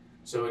could.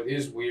 So it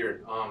is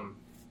weird.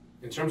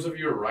 In terms of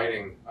your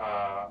writing,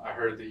 I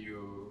heard that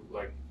you,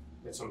 like,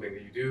 it's something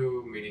that you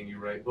do, meaning you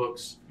write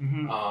books.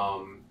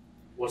 Mm-hmm.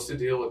 What's the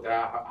deal with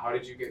that? How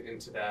did you get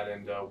into that?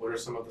 And what are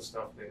some of the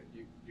stuff that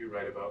you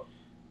write about?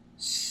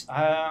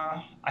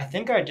 I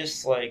think I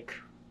just, like,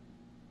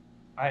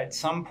 at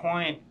some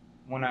point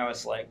when I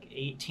was, like,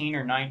 18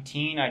 or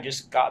 19, I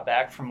just got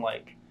back from,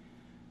 like,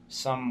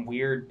 some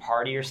weird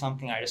party or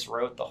something. I just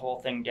wrote the whole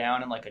thing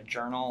down in, like, a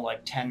journal,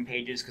 like 10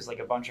 pages, because, like,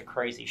 a bunch of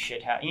crazy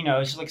shit happened. You know,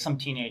 it's just like some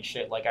teenage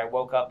shit. Like, I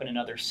woke up in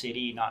another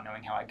city not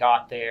knowing how I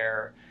got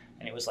there,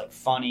 and it was, like,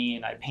 funny,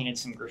 and I painted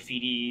some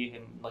graffiti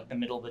in, like, the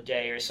middle of the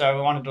day or so. I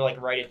wanted to,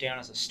 like, write it down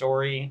as a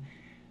story.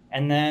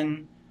 And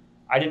then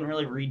I didn't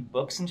really read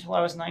books until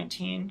I was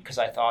 19 because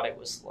I thought it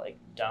was, like,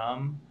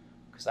 dumb,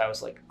 because I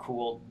was, like, a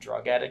cool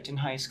drug addict in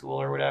high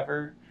school or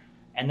whatever.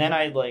 And then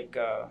I, like,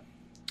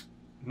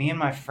 me and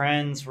my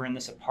friends were in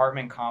this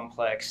apartment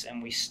complex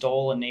and we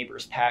stole a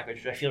neighbor's package,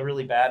 which I feel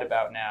really bad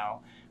about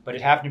now. But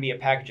it happened to be a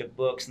package of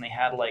books, and they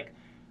had, like,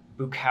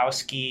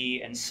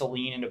 Bukowski and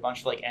Celine and a bunch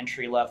of, like,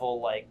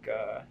 entry-level, like,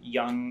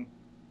 young,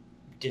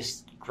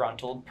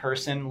 disgruntled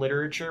person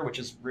literature, which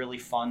is really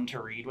fun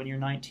to read when you're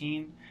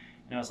 19.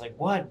 And I was like,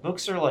 what?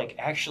 Books are, like,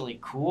 actually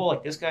cool?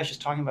 Like, this guy's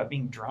just talking about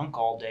being drunk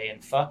all day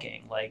and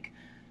fucking. Like,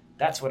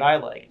 that's what I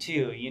like,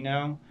 too, you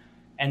know?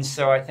 And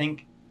so I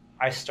think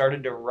I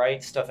started to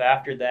write stuff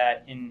after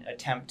that in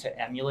attempt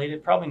to emulate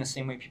it, probably in the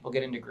same way people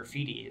get into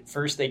graffiti. At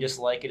first, they just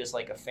like it as,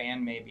 like, a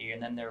fan, maybe,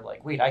 and then they're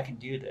like, wait, I can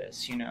do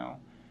this, you know?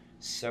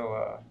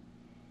 So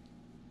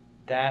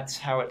that's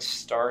how it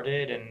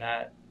started, and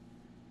that,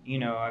 you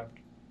know,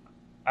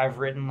 I've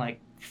written, like,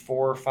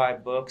 4 or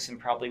 5 books, and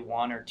probably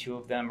 1 or 2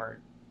 of them are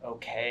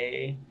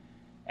okay,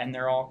 and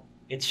they're all,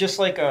 it's just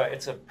like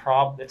it's a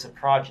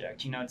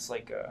project, you know. It's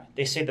like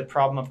they say the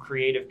problem of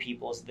creative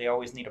people is they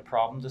always need a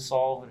problem to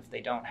solve, and if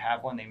they don't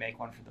have one, they make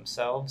one for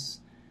themselves.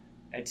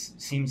 It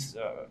seems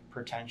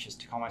pretentious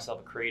to call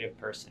myself a creative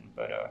person,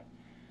 but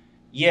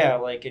yeah,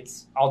 like,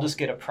 I'll just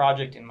get a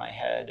project in my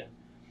head.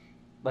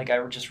 Like,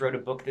 I just wrote a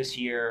book this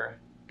year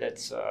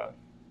that's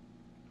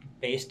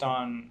based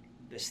on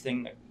this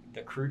thing,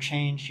 the crew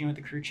change. You know what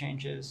the crew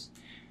change is?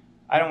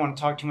 I don't want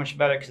to talk too much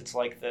about it because it's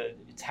like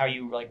it's how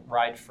you, like,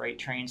 ride freight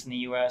trains in the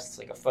U.S. It's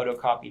like a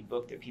photocopied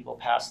book that people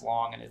pass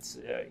along, and it's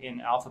in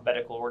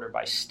alphabetical order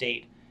by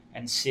state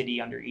and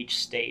city under each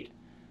state.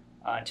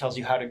 It tells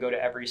you how to go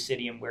to every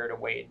city and where to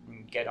wait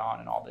and get on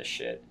and all this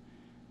shit.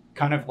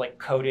 Kind of, like,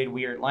 coded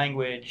weird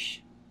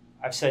language.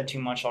 I've said too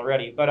much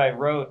already, but I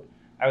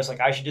was like,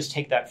 I should just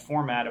take that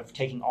format of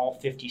taking all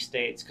 50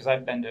 states, because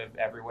I've been to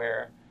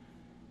everywhere,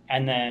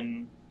 and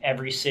then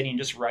every city, and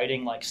just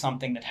writing, like,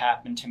 something that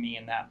happened to me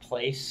in that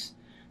place.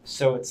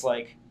 So it's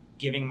like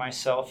giving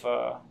myself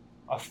a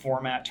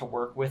format to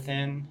work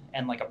within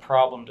and, like, a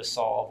problem to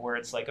solve, where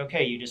it's like,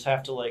 okay, you just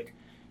have to, like,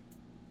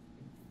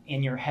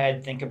 in your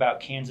head think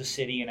about Kansas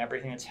City and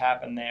everything that's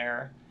happened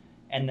there,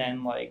 and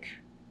then, like,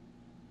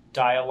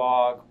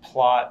 dialogue,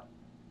 plot,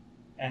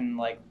 and,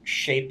 like,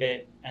 shape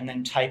it, and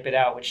then type it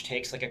out, which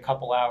takes, like, a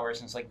couple hours,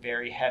 and it's, like,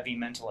 very heavy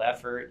mental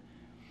effort.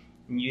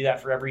 And you do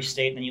that for every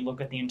state, and then you look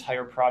at the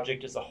entire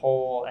project as a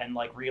whole and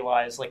like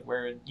realize like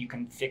where you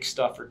can fix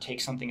stuff or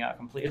take something out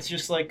completely. It's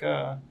just like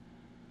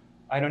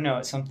I don't know,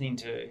 it's something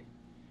to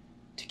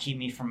keep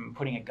me from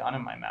putting a gun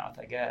in my mouth,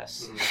 I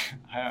guess.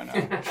 I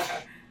don't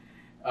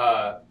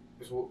know.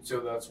 So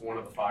that's one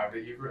of the 5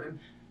 that you've written?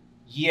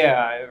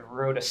 Yeah, I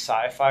wrote a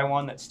sci-fi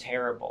one that's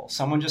terrible.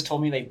 Someone just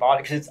told me they bought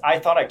it because I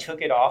thought I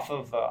took it off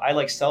of. I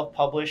like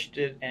self-published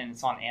it, and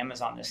it's on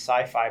Amazon. This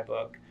sci-fi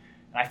book,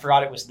 and I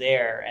forgot it was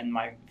there. And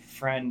my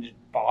friend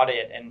bought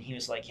it, and he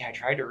was like, "Yeah, I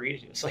tried to read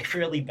it. It was like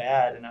really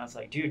bad." And I was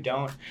like, "Dude,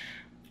 don't."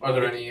 Are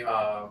there any,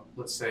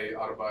 let's say,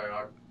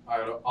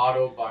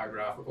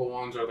 autobiographical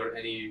ones? Are there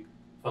any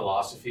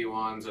philosophy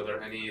ones? Are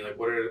there any, like,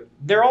 what are...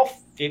 They're all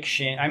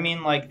fiction. I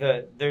mean, like,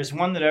 there's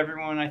one that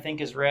everyone, I think,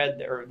 has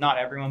read, or not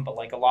everyone, but,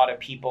 like, a lot of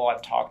people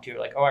I've talked to,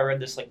 like, oh, I read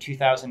this, like,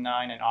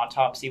 2009, an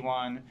autopsy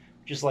one,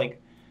 just,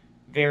 like,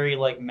 very,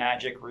 like,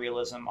 magic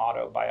realism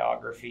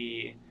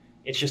autobiography.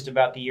 It's just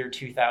about the year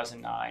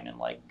 2009 and,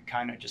 like,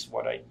 kind of just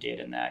what I did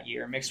in that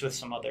year, mixed with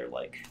some other,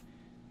 like,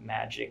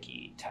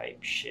 magic-y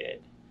type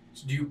shit.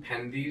 So do you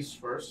pen these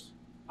first?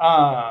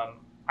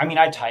 I mean,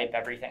 I type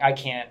everything. I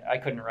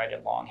couldn't write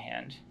it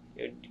longhand.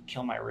 It would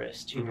kill my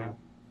wrist, you know?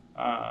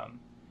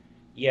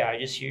 Yeah, I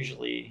just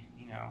usually,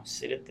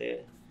 sit at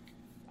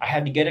I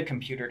had to get a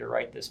computer to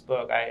write this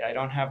book. I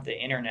don't have the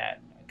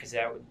internet because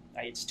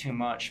it's too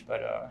much,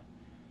 but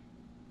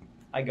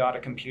I got a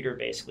computer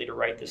basically to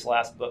write this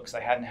last book because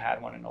I hadn't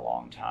had one in a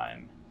long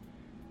time.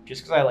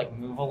 Just because I, like,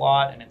 move a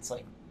lot and it's,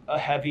 like, a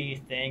heavy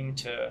thing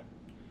to...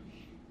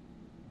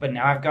 But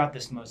now I've got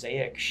this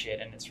mosaic shit,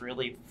 and it's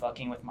really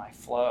fucking with my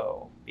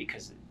flow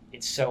because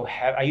it's so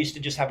heavy. I used to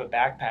just have a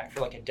backpack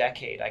for like a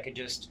decade. I could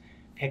just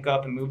pick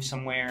up and move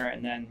somewhere,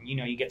 and then,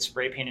 you get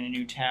spray paint in a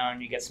new town,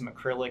 you get some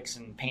acrylics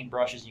and paint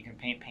brushes, and you can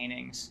paint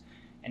paintings.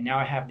 And now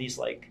I have these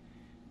like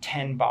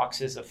 10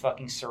 boxes of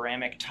fucking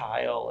ceramic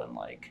tile and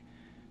like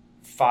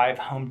 5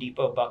 Home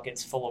Depot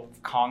buckets full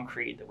of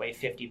concrete that weigh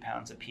 50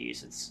 pounds a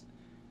piece.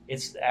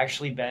 It's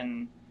actually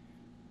been...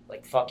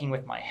 like fucking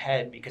with my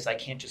head because I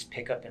can't just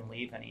pick up and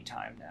leave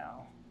anytime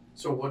now.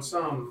 So what's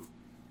I'm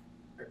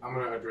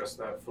gonna address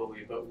that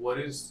fully, but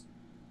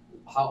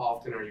how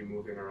often are you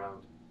moving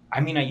around? I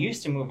mean, I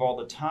used to move all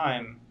the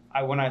time.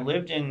 I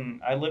lived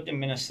in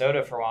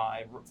Minnesota for a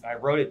while. I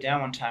wrote it down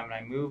one time, and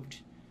I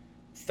moved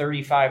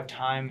 35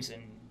 times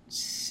in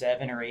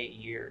 7 or 8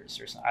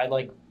 years or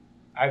something.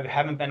 I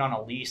haven't been on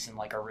a lease in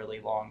like a really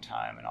long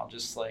time, and I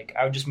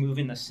would just move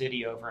in the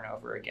city over and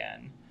over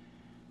again.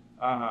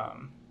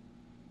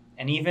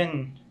 And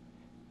even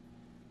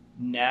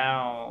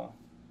now,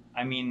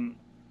 I mean,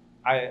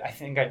 I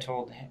think I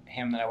told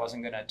him that I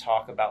wasn't going to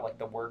talk about like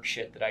the work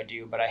shit that I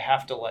do, but I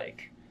have to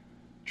like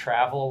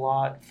travel a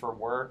lot for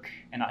work,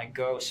 and I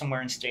go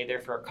somewhere and stay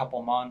there for a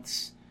couple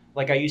months.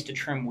 Like I used to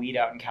trim weed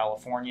out in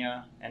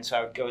California, and so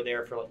I would go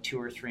there for like 2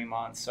 or 3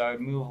 months. So I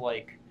would move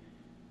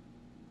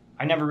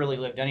I never really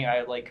lived anywhere.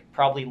 I would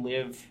probably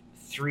live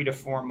 3 to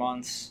 4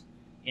 months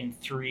in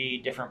 3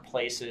 different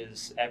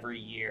places every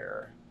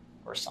year.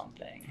 Or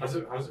something. How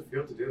does it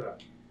feel to do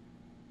that?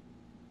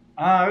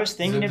 I was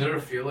thinking... Does it ever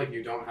feel like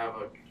you don't have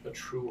a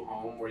true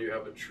home where you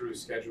have a true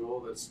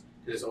schedule that's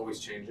always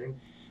changing?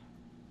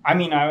 I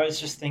mean, I was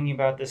just thinking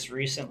about this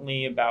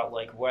recently about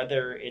like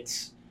whether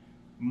it's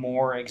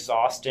more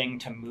exhausting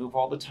to move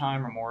all the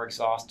time or more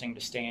exhausting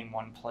to stay in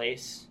one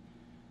place.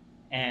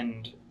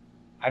 And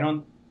I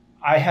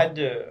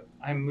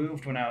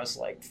moved when I was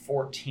like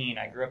 14.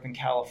 I grew up in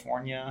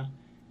California,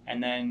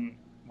 and then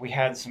we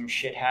had some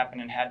shit happen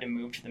and had to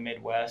move to the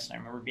Midwest. And I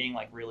remember being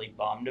like really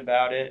bummed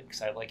about it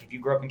because if you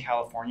grew up in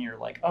California, you're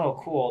like,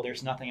 oh, cool,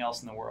 there's nothing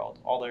else in the world.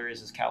 All there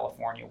is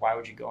California. Why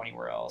would you go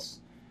anywhere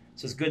else?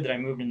 So it's good that I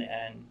moved in the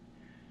end.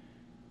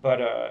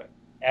 But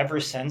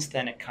ever since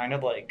then, it kind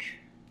of like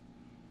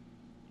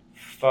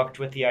fucked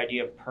with the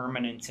idea of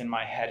permanence in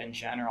my head in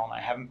general. And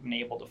I haven't been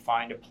able to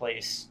find a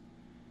place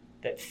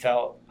that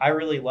I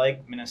really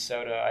like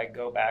Minnesota. I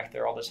go back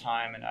there all the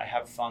time and I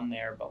have fun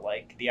there, but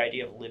like the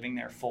idea of living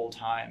there full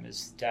time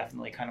is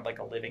definitely kind of like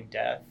a living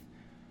death.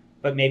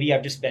 But maybe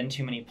I've just been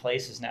too many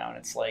places now, and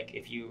it's like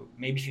if you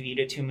eat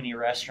at too many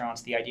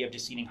restaurants, the idea of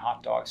just eating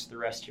hot dogs for the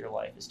rest of your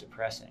life is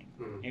depressing.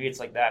 Maybe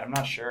it's like that. I'm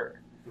not sure.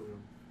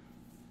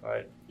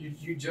 But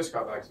you just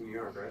got back to New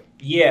York, right?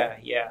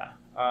 Yeah.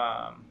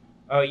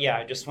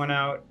 I just went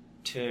out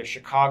to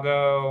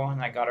Chicago,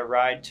 and I got a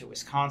ride to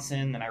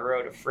Wisconsin. Then I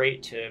rode a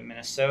freight to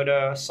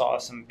Minnesota, saw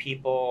some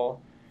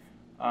people,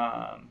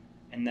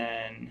 and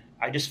then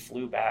I just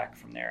flew back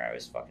from there. I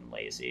was fucking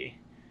lazy,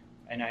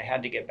 and I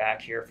had to get back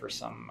here for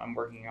I'm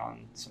working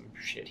on some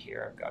shit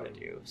here I've got to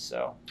do.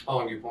 So how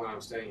long do you plan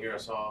on staying here? I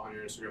saw on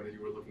your Instagram that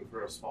you were looking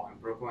for a spot in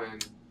Brooklyn.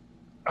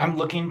 I'm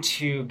looking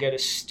to get a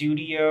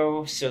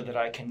studio so that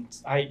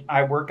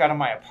I work out of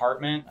my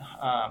apartment,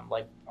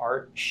 like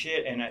art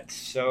shit, and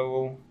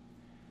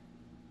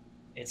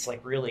it's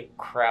like really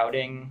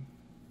crowding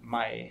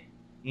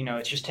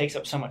it just takes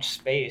up so much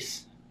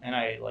space, and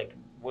I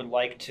would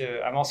like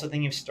to. I'm also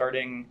thinking of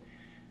starting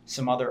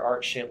some other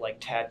art shit like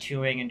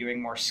tattooing and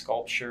doing more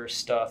sculpture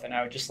stuff, and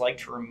I would just like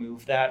to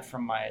remove that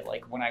from my,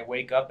 like, when I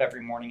wake up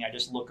every morning I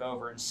just look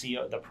over and see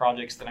the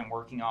projects that I'm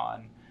working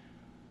on.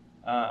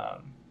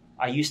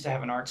 I used to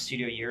have an art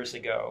studio years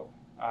ago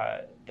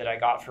that I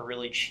got for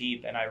really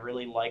cheap, and I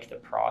really like the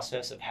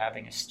process of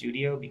having a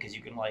studio because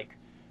you can like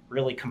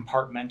really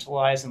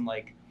compartmentalize and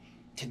like,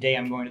 today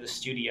I'm going to the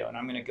studio and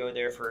I'm going to go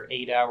there for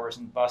 8 hours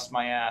and bust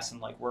my ass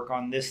and like work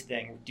on this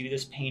thing, do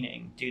this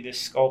painting, do this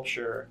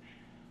sculpture,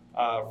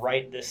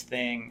 write this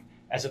thing,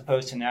 as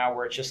opposed to now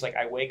where it's just like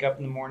I wake up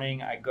in the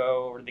morning, I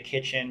go over to the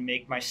kitchen,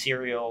 make my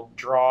cereal,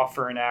 draw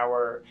for an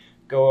hour,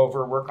 go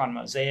over, work on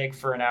mosaic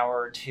for an hour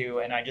or two,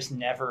 and I just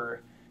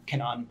never can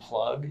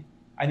unplug.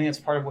 I think that's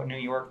part of what New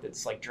York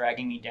that's like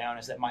dragging me down,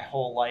 is that my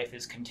whole life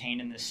is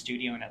contained in this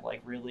studio and it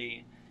like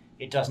really,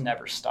 it doesn't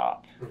ever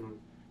stop. Mm-hmm.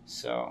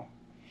 So,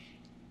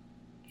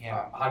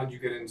 yeah. How did you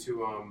get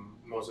into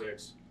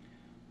mosaics?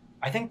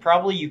 I think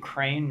probably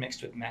Ukraine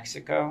mixed with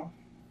Mexico.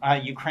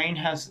 Ukraine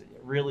has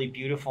really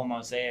beautiful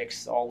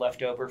mosaics, all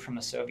left over from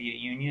the Soviet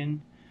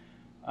Union.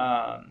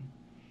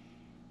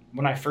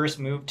 When I first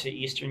moved to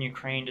eastern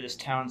Ukraine, to this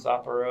town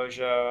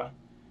Zaporozhye,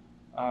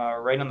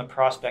 right on the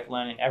Prospect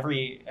Lenin,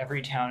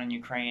 every town in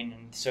Ukraine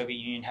and the Soviet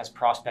Union has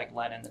Prospect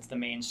Lenin. That's the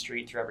main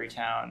street through every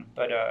town.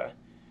 But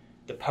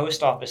the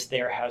post office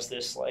there has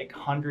this like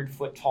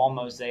 100-foot tall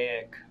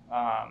mosaic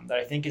that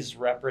I think is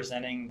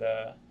representing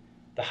the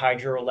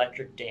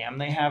hydroelectric dam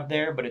they have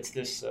there. But it's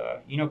this,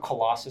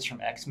 Colossus from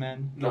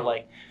X-Men. No. The,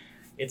 like,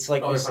 it's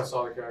like this, I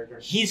saw the character.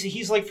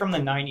 He's like from the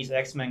 90s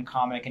X-Men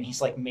comic, and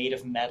he's like made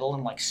of metal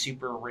and like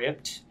super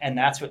ripped, and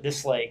that's what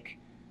this like.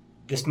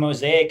 This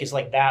mosaic is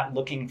like that,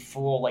 looking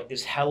full, like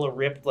this hella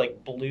ripped,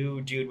 like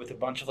blue dude with a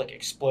bunch of like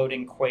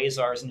exploding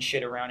quasars and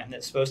shit around him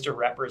that's supposed to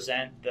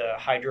represent the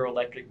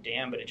hydroelectric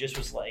dam, but it just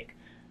was like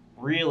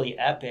really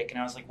epic. And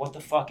I was like, what the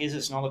fuck is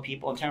this? And all the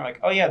people in town were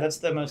like, oh yeah, that's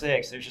the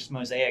mosaics. There's just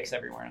mosaics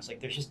everywhere. And I was like,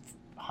 there's just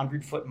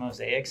 100-foot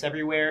mosaics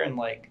everywhere. And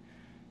like,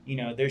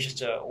 there's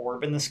just a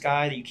orb in the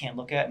sky that you can't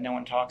look at and no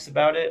one talks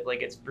about it.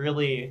 Like, it's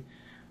really,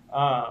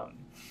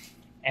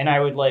 and I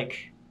would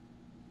like,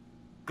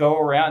 go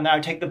around, and I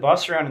would take the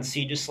bus around and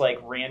see just like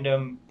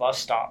random bus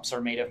stops are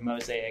made of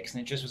mosaics,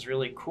 and it just was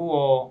really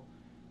cool.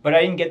 But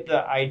I didn't get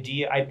the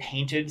idea. I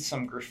painted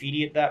some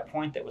graffiti at that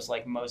point that was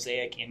like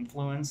mosaic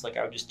influence. Like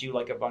I would just do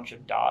like a bunch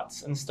of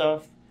dots and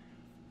stuff.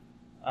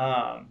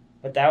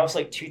 But that was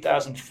like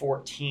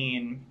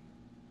 2014.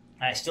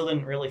 I still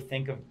didn't really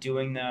think of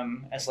doing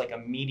them as like a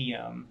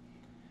medium.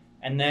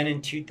 And then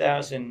in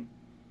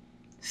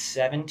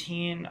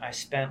 2017, I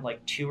spent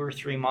like 2 or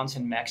 3 months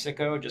in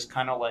Mexico, just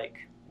kind of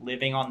like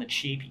living on the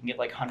cheap. You can get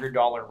like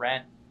 $100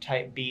 rent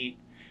type beat.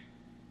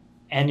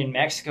 And in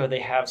Mexico, they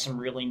have some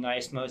really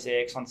nice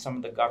mosaics on some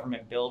of the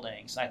government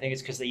buildings. And I think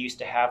it's because they used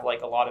to have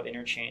like a lot of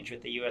interchange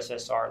with the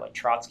USSR, like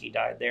Trotsky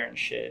died there and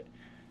shit.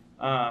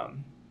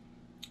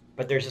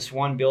 But there's this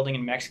one building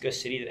in Mexico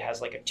City that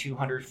has like a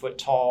 200-foot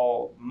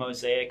tall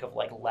mosaic of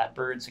like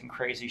leopards and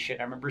crazy shit.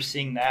 I remember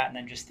seeing that and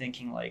then just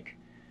thinking like,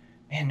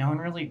 man, no one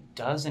really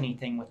does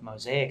anything with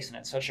mosaics, and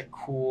it's such a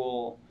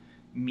cool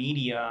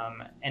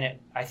medium. And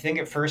I think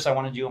at first I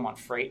want to do them on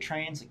freight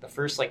trains. Like the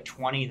first like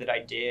 20 that I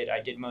did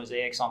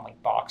mosaics on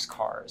like box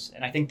cars,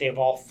 and I think they've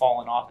all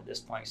fallen off at this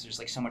point because there's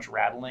like so much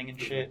rattling and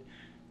shit.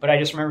 But I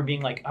just remember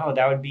being like, oh,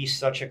 that would be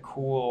such a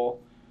cool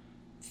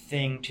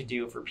thing to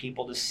do for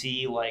people to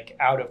see, like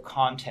out of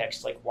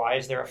context, like why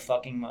is there a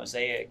fucking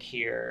mosaic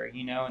here,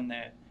 and I don't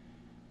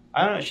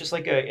know, it's just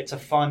like it's a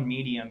fun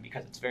medium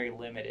because it's very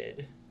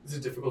limited. Is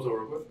it difficult to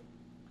work with?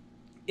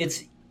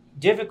 It's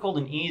difficult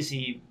and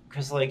easy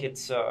because like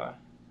it's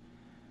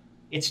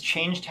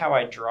changed how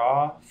I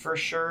draw for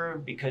sure,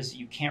 because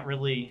you can't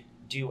really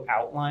do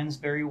outlines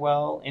very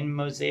well in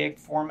mosaic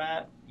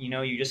format.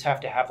 You just have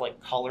to have like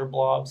color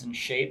blobs and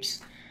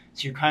shapes,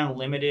 so you're kind of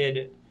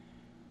limited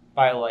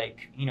by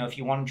like, if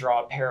you want to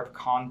draw a pair of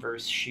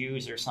Converse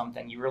shoes or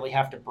something, you really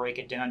have to break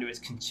it down to its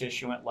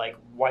constituent, like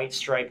white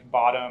striped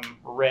bottom,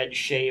 red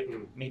shape,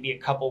 maybe a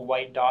couple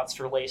white dots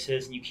for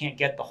laces, and you can't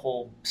get the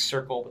whole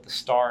circle with the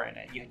star in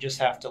it. You just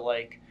have to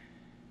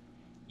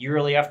you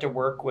really have to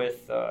work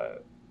with,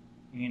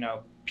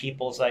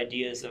 people's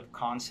ideas of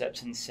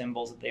concepts and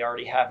symbols that they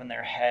already have in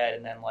their head,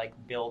 and then like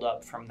build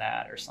up from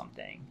that or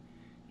something.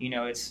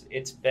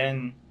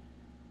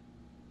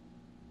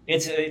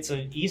 It's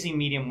an easy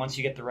medium once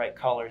you get the right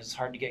colors. It's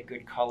hard to get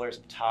good colors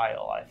of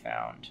tile, I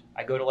found.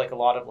 I go to like a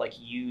lot of like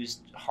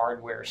used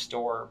hardware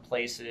store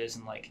places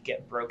and like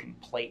get broken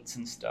plates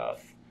and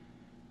stuff.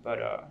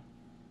 But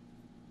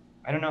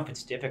I don't know if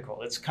it's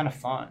difficult. It's kind of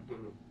fun.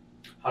 Mm-hmm.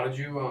 How did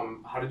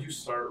you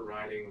start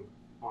riding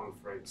on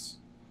freights?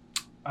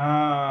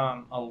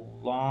 A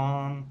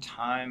long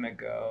time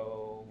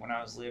ago, when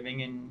I was living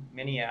in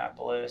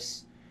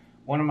Minneapolis,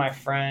 one of my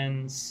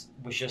friends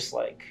was just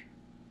like,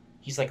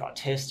 he's like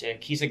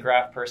autistic. He's a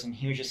graph person.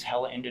 He was just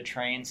hella into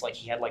trains. Like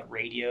he had like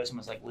radios and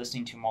was like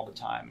listening to them all the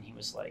time. And he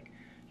was like,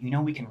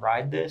 we can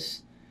ride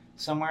this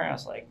somewhere. I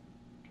was like,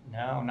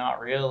 no, not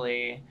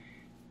really.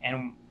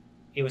 And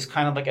it was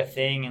kind of like a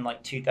thing in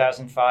like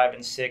 2005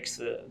 and 6.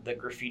 The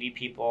graffiti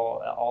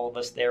people, all of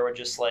us there would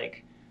just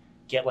like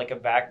get like a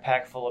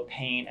backpack full of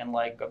paint and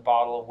like a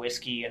bottle of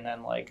whiskey, and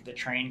then like the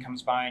train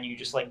comes by and you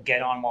just like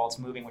get on while it's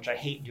moving, which I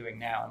hate doing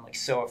now. I'm like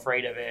so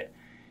afraid of it.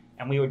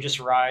 And we would just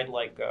ride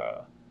like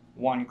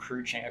one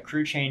crew change. A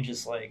crew change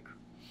is like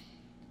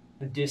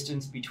the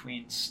distance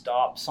between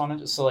stops on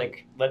it. So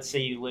like, let's say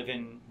you live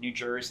in New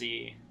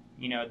Jersey,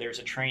 you know, there's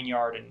a train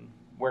yard in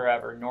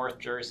wherever, North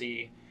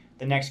Jersey.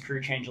 The next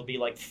crew change will be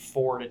like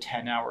 4 to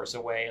 10 hours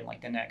away in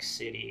like the next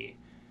city.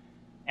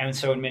 And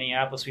so in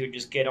Minneapolis, we would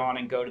just get on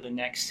and go to the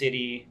next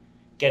city,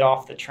 get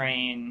off the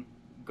train,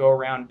 go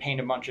around, paint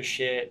a bunch of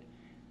shit,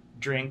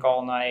 drink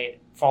all night,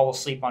 fall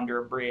asleep under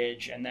a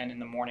bridge, and then in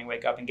the morning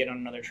wake up and get on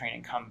another train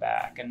and come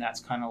back. And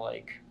that's kind of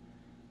like,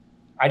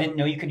 I didn't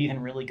know you could even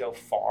really go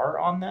far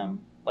on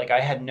them. Like, I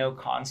had no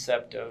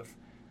concept of,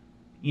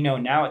 you know,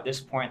 now at this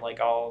point,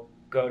 like, I'll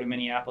go to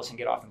Minneapolis and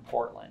get off in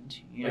Portland.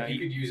 You know, you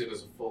could use it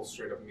as a full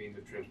straight up means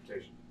of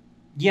transportation.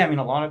 Yeah, I mean,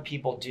 a lot of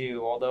people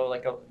do, although,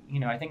 like, you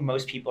know, I think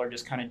most people are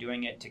just kind of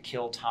doing it to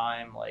kill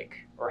time,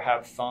 like, or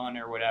have fun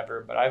or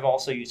whatever, but I've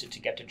also used it to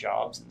get to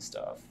jobs and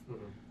stuff.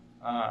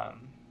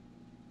 Mm-hmm.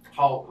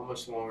 How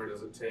much longer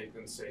does it take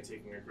than, say,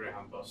 taking a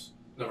Greyhound bus?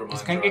 Never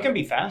mind. It can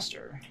be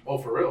faster. Oh,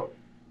 for real?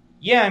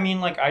 Yeah, I mean,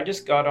 like, I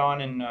just got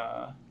on in,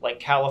 like,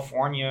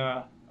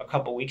 California a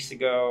couple weeks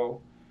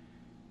ago,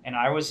 and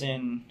I was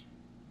in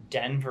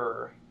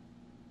Denver,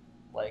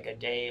 like, a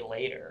day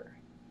later,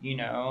 you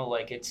know?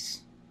 Like,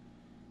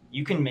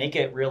 you can make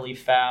it really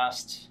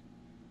fast,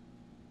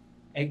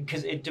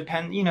 because it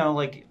depends, you know,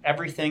 like,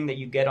 everything that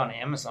you get on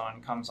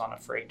Amazon comes on a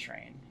freight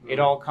train. Mm-hmm. It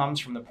all comes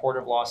from the Port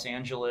of Los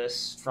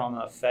Angeles, from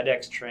a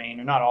FedEx train,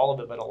 or not all of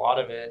it, but a lot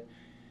of it.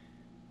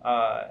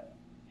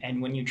 And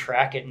when you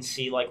track it and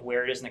see, like,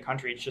 where it is in the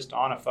country, it's just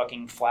on a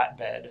fucking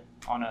flatbed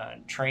on a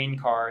train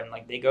car, and,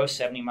 like, they go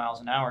 70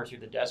 miles an hour through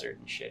the desert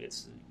and shit.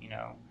 It's, you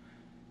know,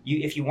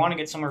 if you want to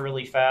get somewhere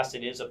really fast,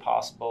 it is a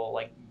possible,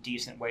 like,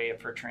 decent way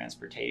for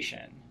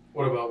transportation.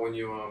 What about when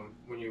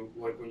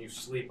you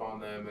sleep on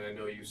them? And I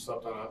know you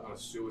slept on a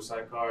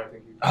suicide car. I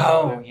think you.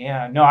 Oh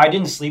yeah, no, I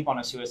didn't sleep on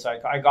a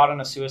suicide car. I got on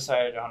a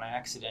suicide on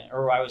accident,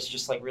 or I was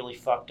just like really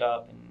fucked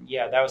up, and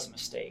yeah, that was a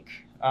mistake.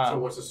 So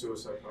what's a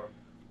suicide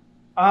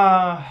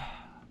car?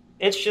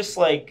 It's just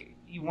like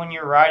when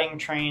you're riding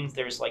trains,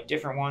 there's like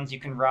different ones you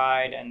can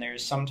ride, and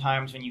there's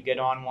sometimes when you get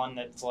on one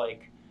that's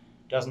like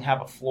doesn't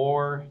have a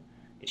floor,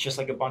 it's just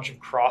like a bunch of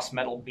cross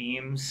metal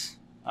beams.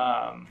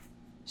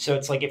 So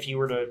it's like if you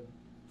were to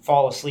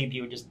fall asleep,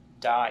 you would just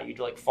die. You'd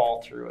like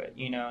fall through it,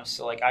 you know?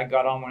 So like I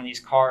got on one of these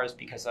cars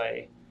because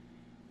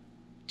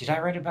did I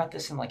write about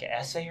this in like an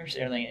essay or like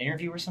an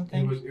interview or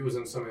something? It was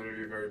in some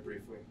interview very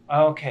briefly.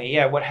 Okay,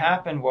 yeah. What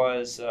happened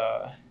was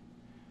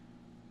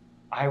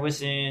I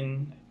was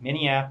in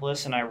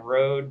Minneapolis and I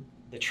rode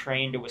the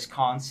train to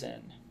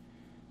Wisconsin.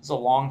 It was a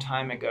long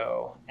time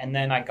ago. And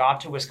then I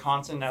got to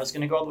Wisconsin and I was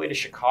going to go all the way to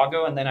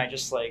Chicago, and then I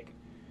just like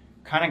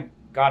kind of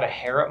got a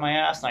hair up my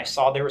ass, and I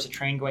saw there was a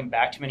train going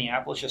back to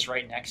Minneapolis just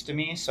right next to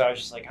me. So I was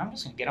just like, I'm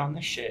just going to get on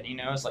this shit. You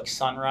know, it was like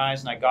sunrise,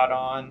 and I got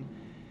on.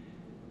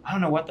 I don't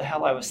know what the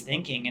hell I was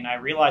thinking, and I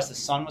realized the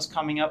sun was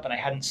coming up, and I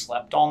hadn't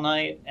slept all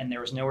night, and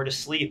there was nowhere to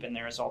sleep, and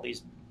there was all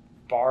these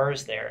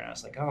bars there, and I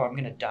was like, oh, I'm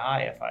going to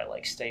die if I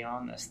like stay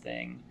on this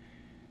thing.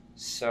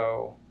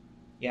 So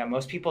yeah,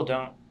 most people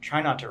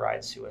try not to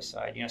ride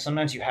suicide. You know,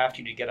 sometimes you have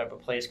to get out of a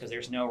place because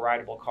there's no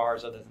rideable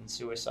cars other than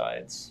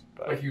suicides.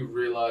 But like you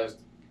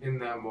realized in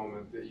that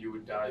moment that you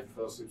would die if you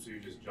fell asleep, so you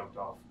just jumped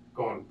off,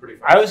 going pretty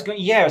fast.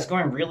 I was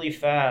going really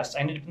fast. I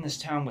ended up in this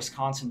town,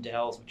 Wisconsin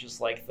Dells, which is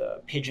like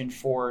the Pigeon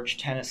Forge,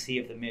 Tennessee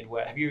of the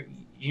Midwest. Have you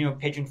know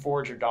Pigeon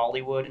Forge or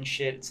Dollywood and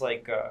shit? It's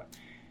like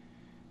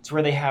it's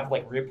where they have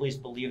like Ripley's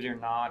Believe It or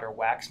Not or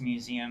wax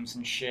museums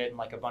and shit, and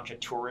like a bunch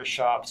of tourist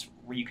shops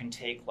where you can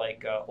take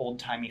like old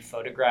timey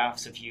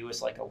photographs of you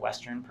as like a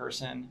Western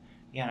person.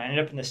 Yeah, and I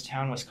ended up in this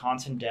town,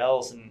 Wisconsin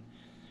Dells, and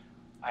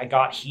I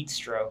got heat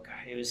stroke.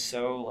 It was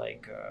so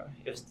like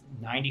it was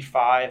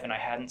 95 and I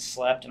hadn't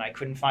slept, and I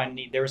couldn't find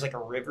there was like a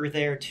river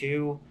there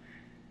too,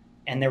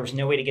 and there was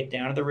no way to get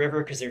down to the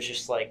river because there's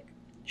just like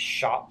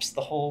shops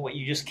the whole way.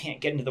 You just can't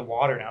get into the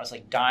water, and I was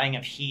like dying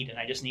of heat, and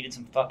I just needed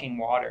some fucking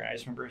water, and I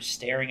just remember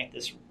staring at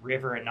this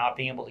river and not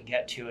being able to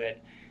get to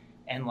it,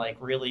 and like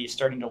really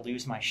starting to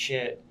lose my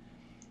shit.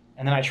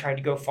 And then I tried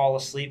to go fall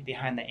asleep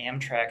behind the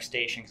Amtrak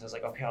station because I was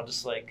like, okay, I'll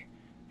just like,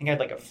 I think I had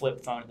like a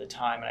flip phone at the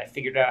time, and I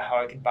figured out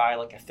how I could buy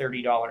like a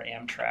 $30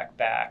 Amtrak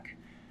back.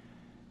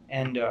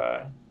 And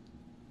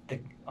the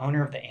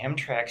owner of the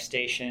Amtrak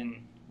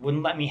station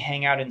wouldn't let me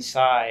hang out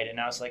inside, and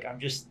I was like, I'm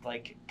just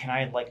like, can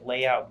I like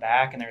lay out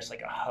back? And there's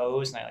like a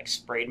hose, and I like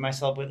sprayed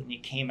myself with it, and he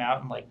came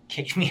out and like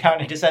kicked me out,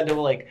 and I just had to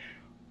like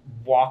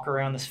walk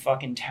around this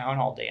fucking town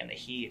all day in the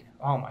heat.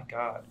 Oh my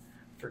god,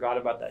 forgot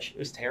about that shit. It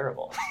was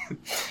terrible.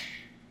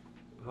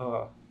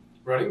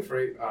 Running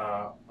freight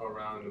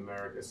around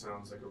America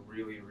sounds like a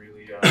really,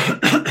 really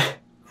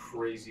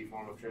crazy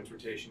form of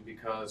transportation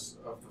because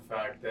of the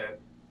fact that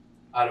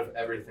out of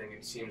everything,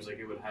 it seems like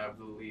it would have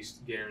the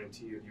least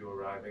guarantee of you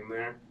arriving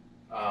there.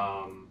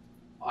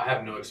 I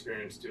have no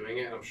experience doing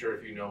it, and I'm sure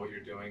if you know what you're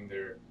doing,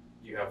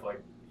 you have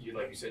like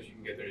you said, you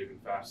can get there even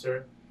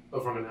faster.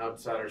 But from an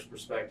outsider's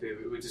perspective,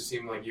 it would just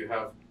seem like you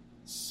have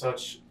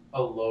such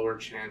a lower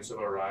chance of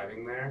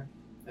arriving there,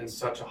 and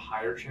such a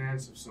higher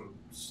chance of some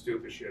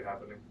stupid shit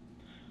happening.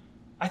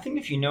 I think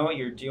if you know what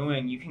you're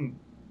doing, you can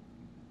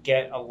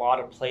get a lot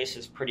of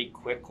places pretty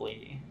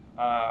quickly.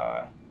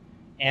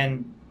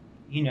 And,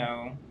 you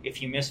know,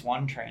 if you miss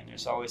one train,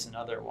 there's always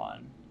another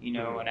one. You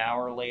know, an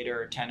hour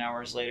later, 10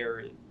 hours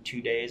later,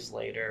 2 days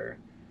later.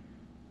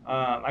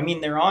 I mean,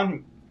 they're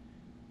on,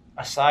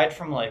 aside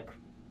from like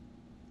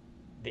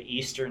the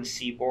eastern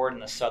seaboard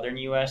and the southern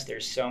U.S.,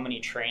 there's so many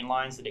train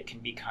lines that it can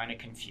be kind of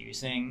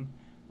confusing.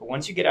 But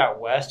once you get out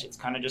west, it's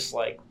kind of just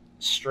like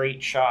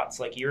straight shots.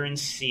 Like you're in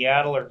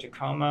Seattle or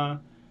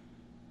Tacoma,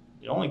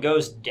 it only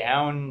goes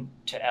down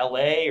to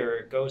L.A. or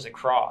it goes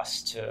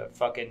across to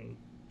fucking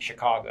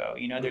Chicago.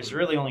 You know, there's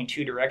really only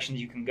two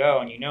directions you can go.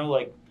 And you know,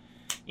 like,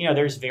 you know,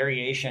 there's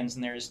variations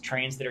and there's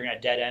trains that are going to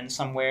dead end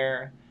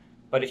somewhere.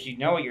 But if you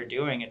know what you're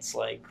doing, it's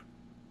like,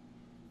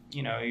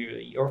 you know,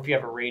 or if you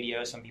have a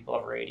radio, some people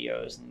have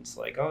radios, and it's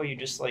like, oh, you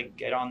just like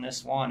get on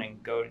this one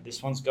and go,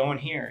 this one's going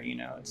here. You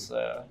know, it's,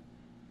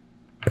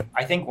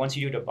 I think once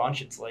you do it a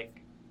bunch, it's like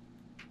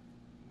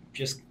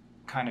just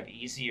kind of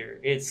easier.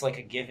 It's like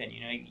a given, you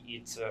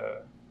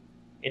know,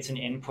 it's an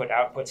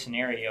input-output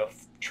scenario.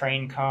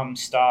 Train come,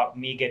 stop,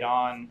 me get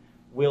on,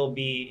 will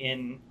be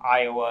in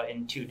Iowa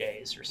in 2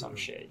 days or some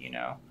shit, you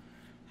know?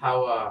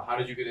 How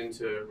did you get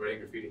into writing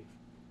graffiti?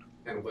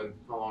 And when?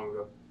 How long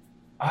ago?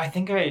 I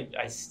think I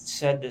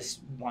said this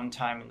one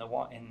time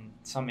in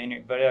some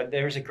interview, but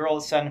there was a girl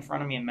that sat in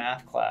front of me in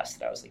math class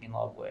that I was like in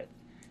love with,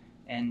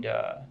 and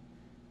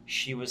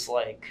she was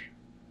like,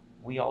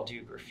 "We all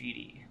do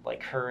graffiti."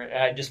 Like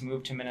I just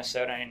moved to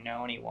Minnesota. I didn't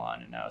know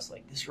anyone, and I was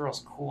like, "This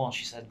girl's cool," and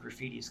she said,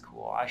 "Graffiti is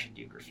cool. I should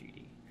do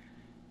graffiti,"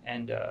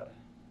 and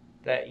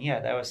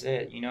that was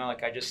it. You know,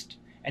 like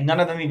and none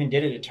of them even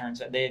did it. It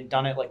turns out they had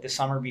done it like the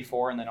summer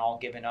before and then all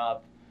given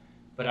up,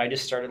 but I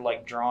just started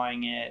like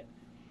drawing it.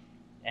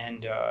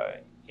 And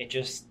it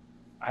just,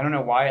 I don't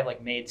know why it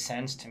like made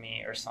sense to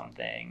me or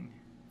something.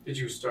 Did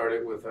you start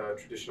it with a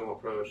traditional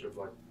approach of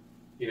like,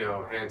 you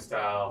know, hand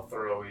style,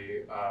 thorough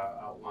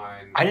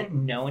outline? I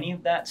didn't know any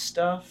of that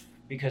stuff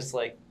because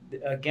like,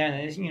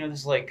 again, you know, this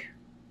is like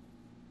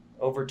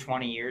over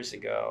 20 years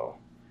ago,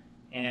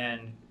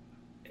 and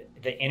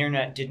the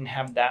internet didn't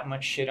have that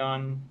much shit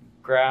on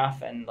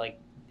graph, and like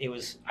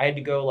I had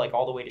to go like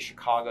all the way to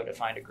Chicago to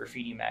find a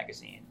graffiti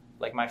magazine.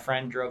 Like my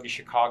friend drove to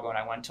Chicago and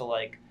I went to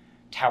like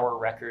Tower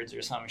Records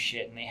or some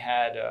shit, and they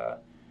had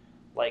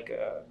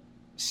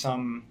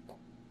some,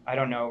 I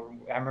don't know,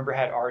 I remember it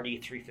had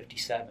RD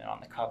 357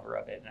 on the cover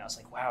of it, and I was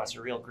like, wow, it's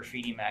a real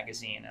graffiti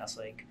magazine. And I was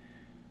like,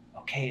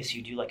 okay, so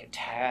you do like a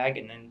tag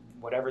and then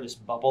whatever, this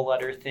bubble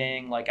letter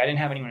thing. Like I didn't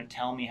have anyone to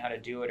tell me how to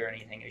do it or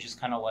anything. It was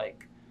just kind of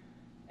like,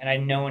 and I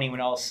didn't know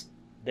anyone else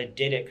that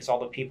did it because all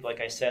the people,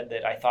 like I said,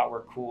 that I thought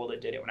were cool that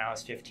did it when I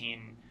was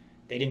 15,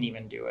 they didn't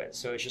even do it.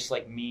 So it's just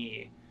like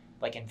me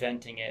like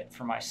inventing it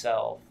for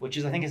myself, which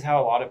is, I think, is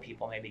how a lot of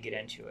people maybe get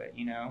into it,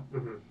 you know?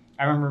 Mm-hmm.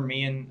 I remember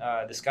me and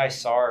this guy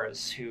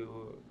SARS,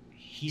 who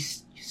he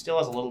still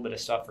has a little bit of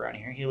stuff around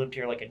here. He lived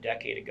here like a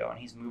decade ago and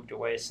he's moved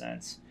away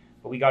since,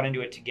 but we got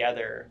into it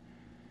together,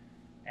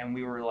 and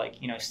we were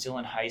like, you know, still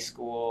in high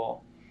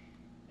school,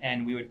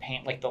 and we would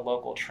paint like the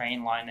local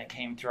train line that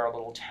came through our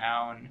little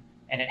town,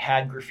 and it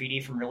had graffiti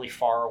from really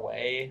far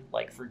away,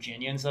 like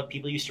Virginia and stuff.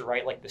 People used to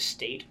write like the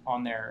state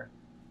on their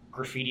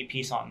graffiti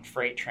piece on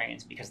freight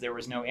trains because there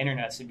was no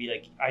internet. So it'd be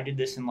like, I did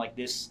this in like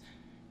this,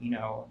 you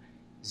know,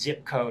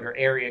 zip code or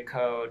area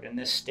code and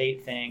this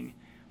state thing.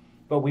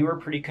 But we were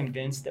pretty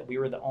convinced that we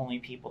were the only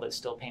people that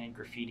still painted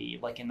graffiti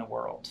like in the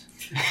world.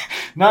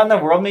 Not in the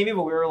world maybe,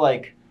 but we were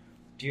like,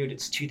 dude,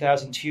 it's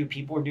 2002.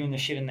 People were doing this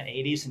shit in the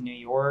 80s in New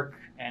York,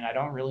 and I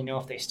don't really know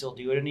if they still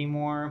do it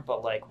anymore,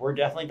 but like we're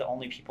definitely the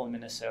only people in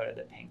Minnesota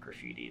that paint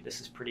graffiti.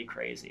 This is pretty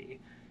crazy.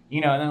 You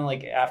know, and then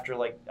like after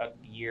like a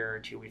year or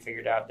two, we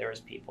figured out there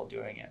was people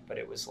doing it, but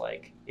it was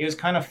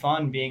kind of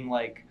fun being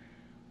like,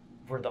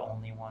 we're the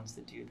only ones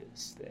that do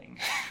this thing.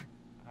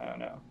 I don't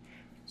know.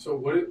 So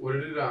what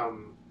did it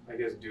I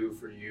guess do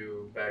for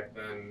you back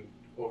then,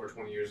 over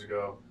 20 years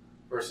ago,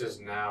 versus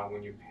now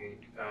when you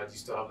paint? Do you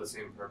still have the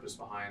same purpose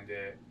behind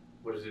it?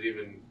 What does it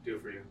even do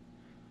for you?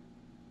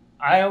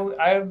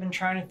 I've been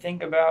trying to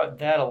think about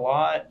that a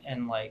lot,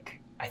 and like,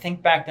 I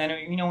think back then,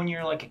 you know, when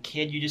you're like a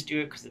kid, you just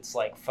do it because it's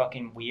like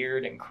fucking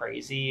weird and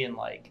crazy, and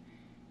like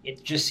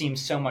it just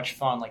seems so much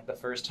fun. Like the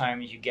first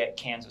time you get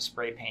cans of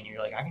spray paint,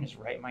 you're like, I can just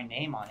write my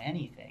name on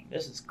anything.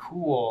 This is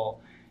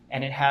cool.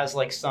 And it has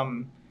like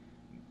some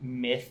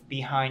myth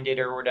behind it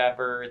or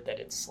whatever, that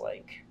it's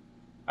like,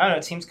 I don't know,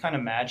 it seems kind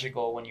of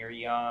magical when you're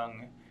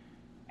young.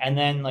 And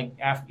then like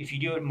if you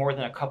do it more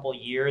than a couple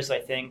years, I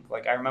think,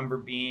 like I remember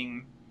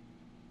being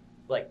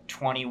like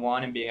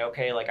 21 and being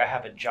okay, like I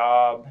have a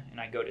job and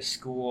I go to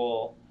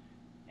school,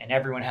 and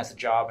everyone has a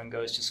job and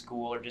goes to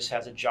school or just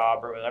has a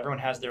job, or everyone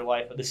has their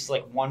life, but this is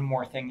like one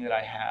more thing that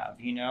I have,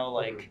 you know,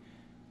 like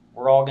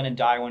we're all going to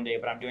die one day,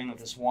 but I'm doing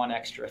this one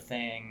extra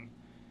thing.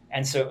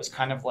 And so it was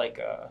kind of like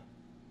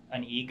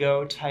an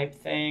ego type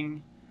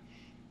thing.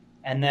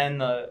 And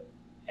then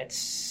at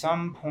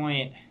some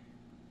point,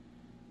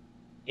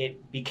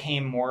 it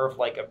became more of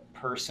like a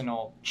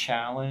personal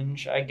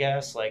challenge, I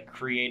guess, like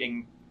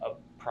creating a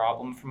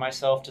problem for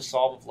myself to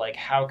solve of like,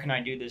 how can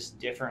I do this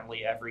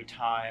differently every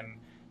time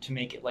to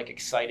make it like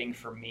exciting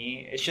for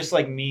me? It's just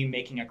like me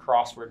making a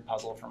crossword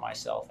puzzle for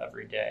myself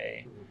every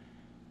day.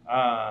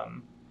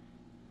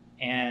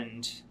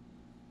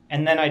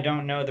 And then I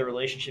don't know the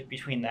relationship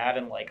between that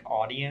and like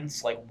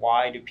audience. Like,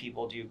 why do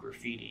people do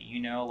graffiti?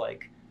 You know,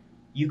 like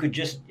you could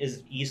just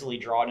as easily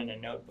draw it in a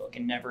notebook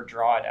and never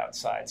draw it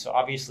outside. So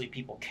obviously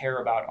people care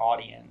about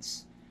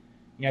audience.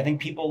 You know, I think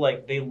people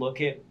like, they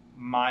look at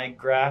my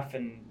graph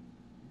and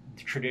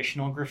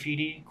traditional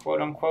graffiti,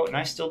 quote unquote, and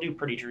I still do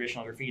pretty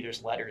traditional graffiti.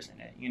 There's letters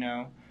in it, you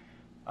know?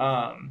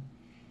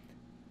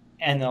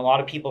 And a lot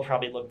of people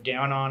probably look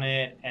down on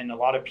it, and a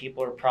lot of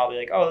people are probably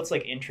like, oh, that's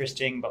like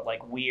interesting, but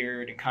like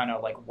weird and kind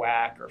of like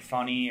whack or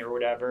funny or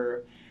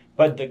whatever.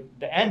 But the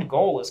end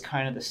goal is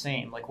kind of the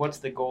same. Like, what's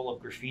the goal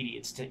of graffiti?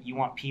 It's you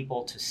want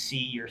people to see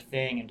your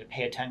thing and to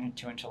pay attention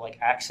to it and to like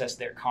access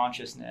their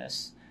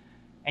consciousness.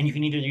 And you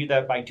can either do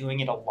that by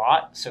doing it a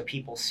lot so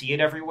people see it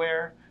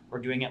everywhere, or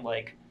doing it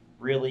like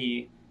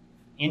really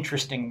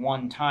interesting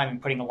one time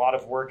and putting a lot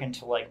of work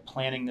into like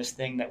planning this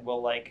thing that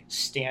will like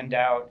stand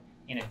out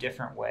in a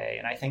different way.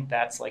 And I think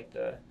that's like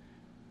the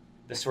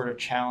sort of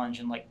challenge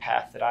and like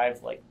path that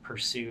I've like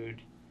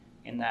pursued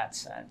in that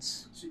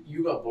sense. So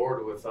you got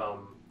bored with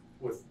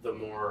the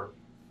more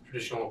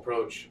traditional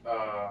approach.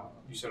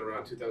 You said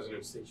around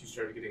 2006 you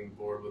started getting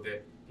bored with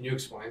it. Can you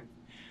explain?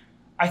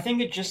 I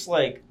think it just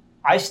like,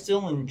 I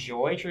still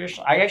enjoy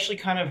traditional.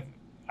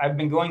 I've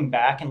been going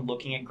back and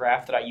looking at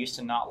graph that I used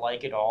to not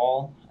like at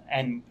all.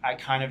 And I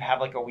kind of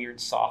have like a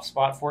weird soft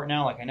spot for it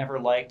now. Like I never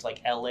liked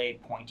like LA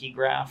pointy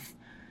graph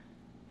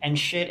and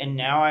shit. And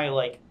now I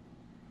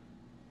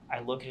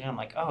look at it, I'm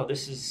like, oh,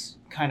 this is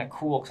kind of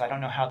cool because I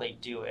don't know how they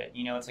do it.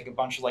 You know, it's like a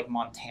bunch of like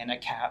Montana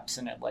caps,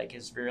 and it like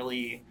is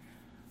really,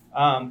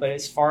 but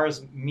as far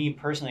as me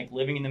personally, like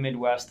living in the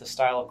Midwest, the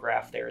style of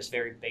graph there is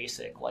very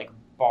basic, like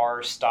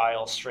bar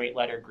style, straight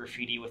letter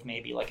graffiti with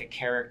maybe like a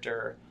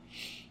character.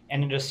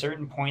 And at a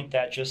certain point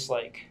that just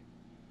like,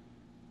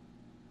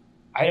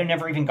 I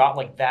never even got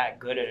like that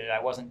good at it.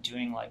 I wasn't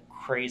doing like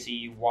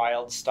crazy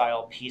wild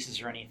style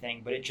pieces or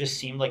anything, but it just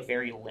seemed like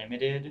very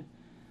limited,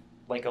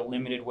 like a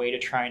limited way to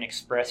try and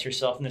express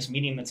yourself in this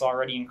medium that's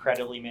already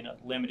incredibly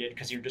limited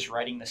because you're just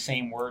writing the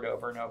same word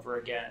over and over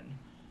again.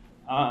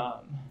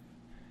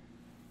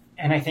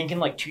 And I think in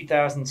like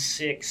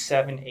 2006,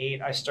 7,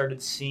 8, I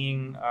started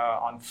seeing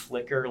on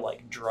Flickr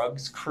like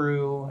Drugs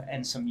Crew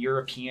and some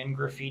European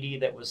graffiti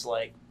that was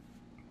like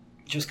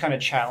just kind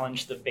of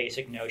challenged the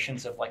basic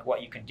notions of like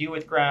what you can do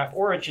with graph,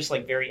 or it's just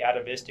like very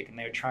atavistic, and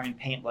they would try and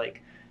paint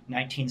like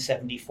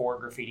 1974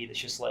 graffiti that's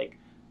just like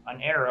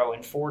an arrow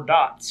and 4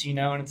 dots, you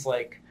know? And it's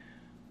like,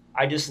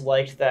 I just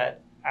liked that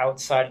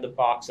outside of the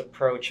box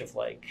approach of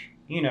like,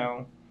 you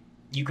know,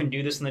 you can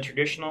do this in the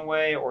traditional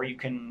way, or you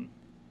can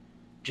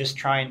just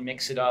try and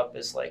mix it up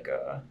as like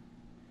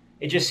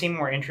it just seemed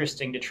more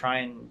interesting to try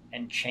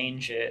and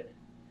change it.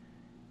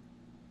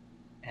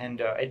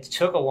 And it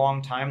took a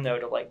long time though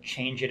to like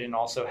change it and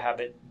also have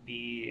it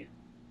be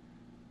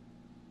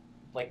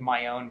like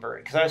my own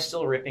version, because I was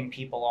still ripping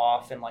people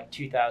off in like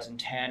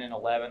 2010 and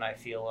 11. I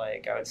feel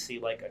like I would see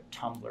like a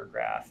Tumblr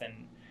graph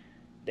and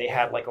they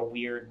had like a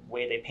weird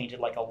way they painted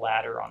like a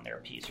ladder on their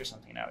piece or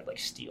something, and I would like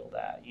steal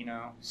that, you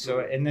know? So,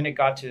 and then it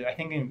got to, I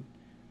think in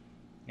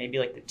maybe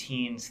like the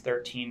teens,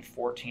 13,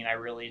 14, I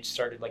really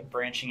started like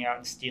branching out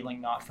and stealing,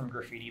 not from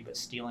graffiti, but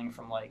stealing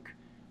from like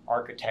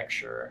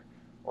architecture,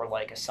 or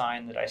like a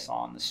sign that I saw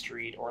on the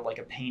street, or like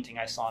a painting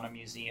I saw in a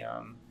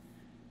museum.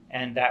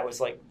 And that was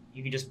like,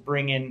 you could just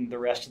bring in the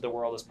rest of the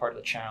world as part of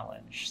the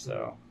challenge.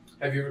 So,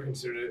 have you ever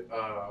considered it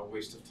a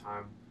waste of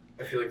time?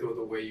 I feel like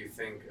the way you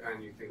think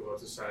and you think about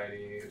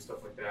society and stuff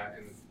like that,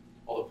 and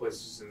all the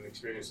places and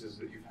experiences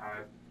that you've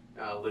had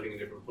living in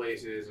different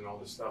places and all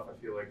this stuff, I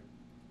feel like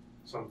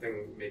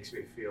something makes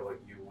me feel like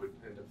you would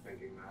end up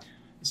thinking that.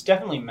 It's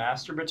definitely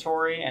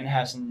masturbatory and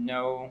has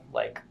no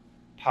like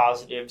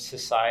positive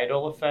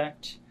societal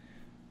effect.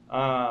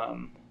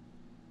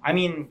 I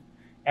mean,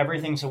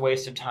 everything's a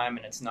waste of time,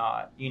 and it's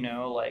not, you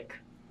know, like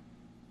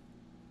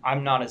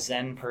I'm not a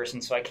Zen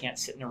person, so I can't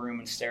sit in a room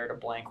and stare at a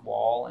blank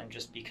wall and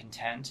just be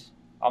content.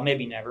 I'll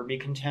maybe never be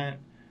content.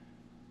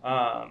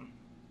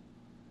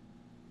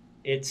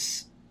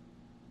 It's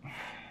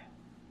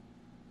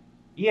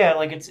yeah,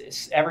 like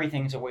it's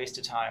everything's a waste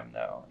of time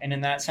though. And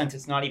in that sense,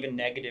 it's not even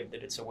negative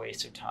that it's a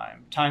waste of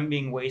time. Time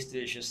being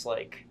wasted is just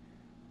like,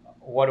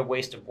 what a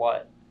waste of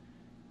what?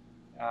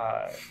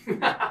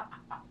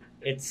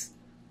 It's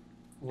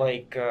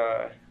like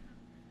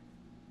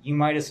you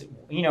might as,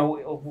 you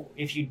know,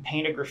 if you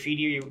paint a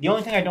graffiti, the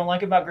only thing I don't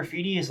like about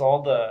graffiti is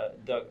all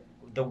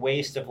the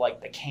waste of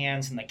like the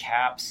cans and the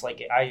caps.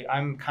 Like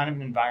I'm kind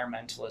of an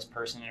environmentalist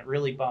person, and it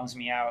really bums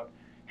me out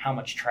how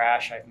much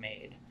trash I've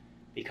made.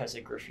 because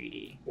of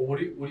graffiti. Well, what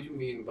do you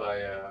mean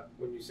by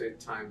when you say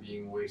time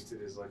being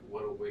wasted? Is like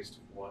what a waste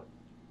of what?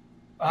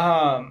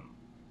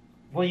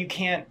 Well, you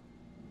can't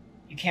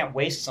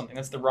waste something.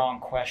 That's the wrong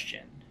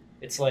question.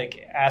 It's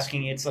like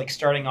asking. It's like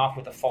starting off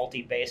with a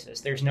faulty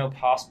basis. There's no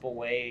possible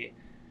way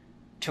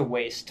to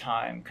waste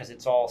time because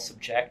it's all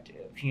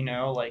subjective. You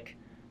know, like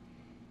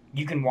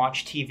you can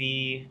watch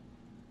TV,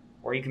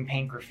 or you can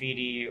paint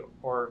graffiti,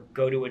 or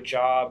go to a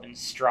job and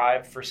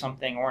strive for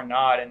something or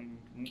not, and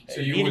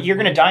So you're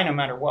going to die no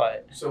matter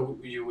what. So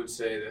you would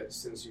say that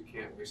since you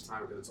can't waste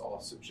time because it's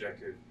all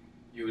subjective,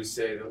 you would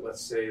say that,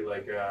 let's say,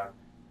 like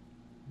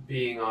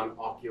being on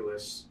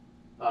Oculus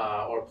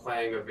or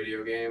playing a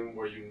video game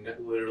where you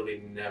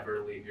literally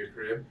never leave your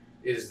crib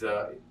is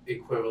the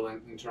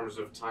equivalent in terms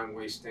of time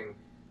wasting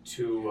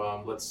to,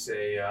 let's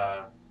say,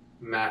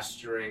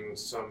 mastering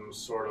some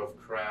sort of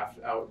craft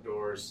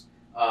outdoors,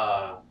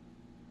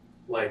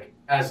 like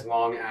as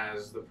long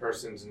as the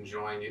person's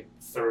enjoying it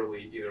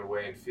thoroughly either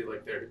way and feel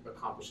like they're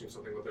accomplishing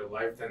something with their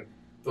life, then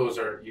those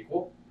are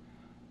equal?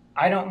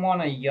 I don't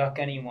want to yuck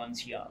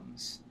anyone's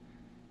yums.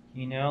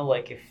 You know,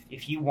 like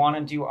if you want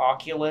to do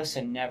Oculus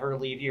and never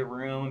leave your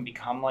room and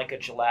become like a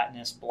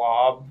gelatinous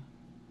blob,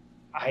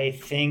 I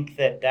think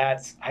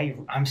that's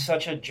I'm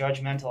such a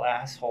judgmental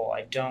asshole.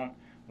 I don't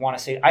want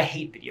to say I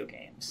hate video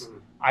games. Mm-hmm.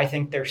 I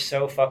think they're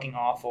so fucking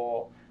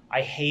awful.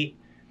 I hate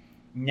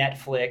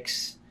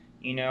Netflix,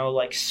 you know,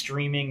 like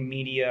streaming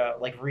media,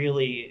 like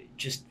really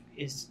just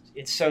it's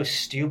so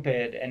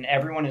stupid, and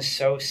everyone is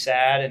so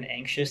sad and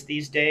anxious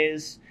these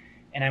days.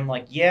 And I'm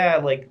like, yeah,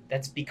 like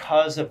that's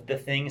because of the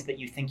things that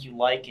you think you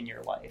like in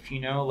your life, you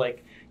know,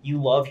 like you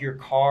love your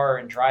car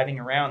and driving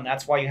around.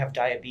 That's why you have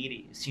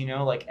diabetes, you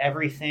know, like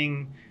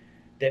everything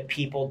that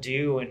people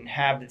do and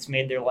have that's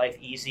made their life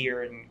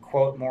easier and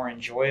quote more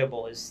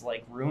enjoyable is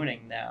like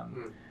ruining them.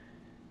 Mm.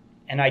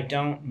 And I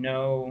don't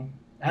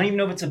even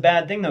know if it's a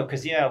bad thing though,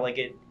 because yeah, like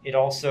it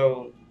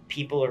also,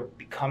 people are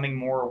becoming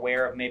more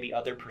aware of maybe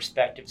other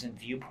perspectives and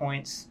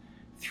viewpoints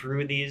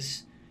through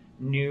these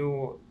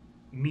new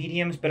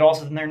mediums, but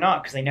also then they're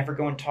not, because they never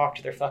go and talk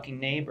to their fucking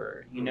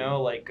neighbor, you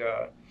know, like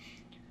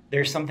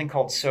there's something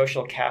called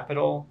social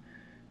capital,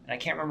 and I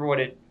can't remember what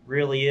it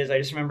really is. I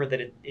just remember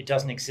that it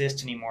doesn't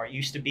exist anymore. It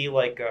used to be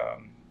like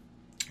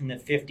in the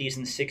 50s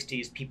and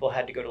 60s, people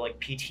had to go to like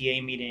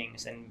PTA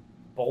meetings and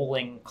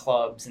bowling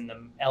clubs and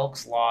the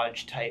Elks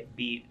Lodge type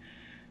beat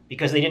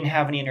because they didn't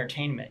have any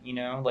entertainment, you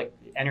know, like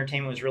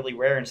entertainment was really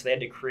rare, and so they had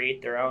to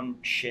create their own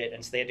shit,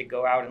 and so they had to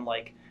go out and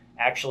like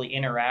actually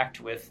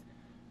interact with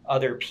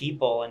other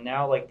people. And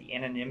now like the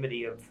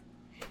anonymity of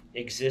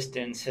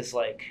existence has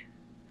like,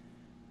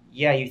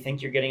 yeah, you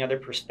think you're getting other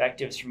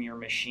perspectives from your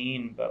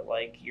machine, but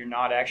like you're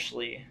not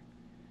actually.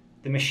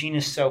 The machine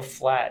is so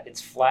flat,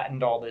 it's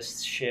flattened all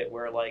this shit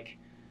where like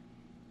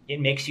it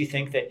makes you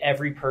think that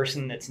every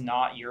person that's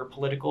not your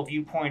political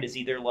viewpoint is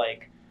either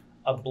like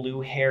a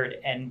blue-haired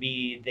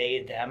NB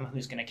they them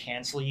who's going to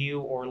cancel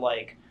you, or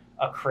like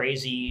a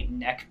crazy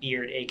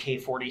neckbeard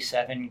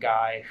AK-47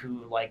 guy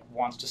who like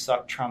wants to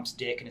suck Trump's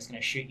dick and is going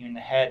to shoot you in the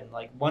head. And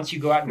like once you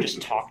go out and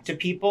just talk to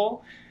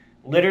people,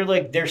 literally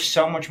like, there's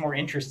so much more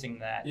interesting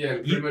than that. Yeah,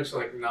 pretty much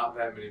like not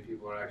that many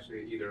people are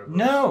actually either of those.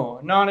 No,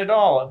 not at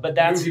all. But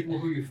that's people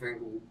who you think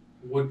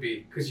would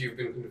be, because you've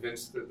been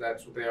convinced that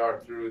that's what they are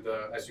through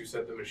the, as you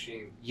said, the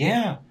machine.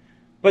 Yeah,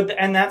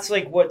 and that's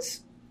like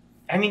what's.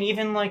 I mean,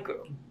 even like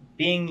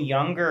being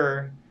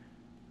younger,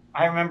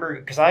 I remember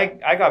because I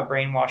got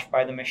brainwashed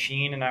by the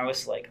machine, and I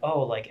was like,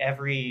 oh, like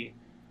every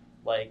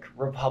like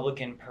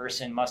Republican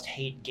person must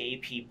hate gay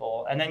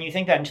people, and then you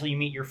think that until you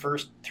meet your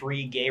first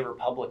 3 gay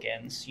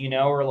Republicans, you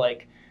know, or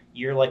like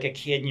you're like a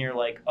kid and you're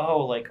like,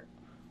 oh, like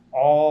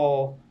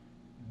all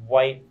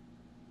white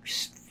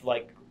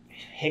like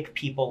hick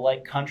people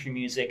like country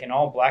music and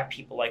all black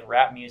people like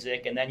rap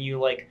music, and then you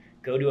like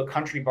go to a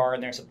country bar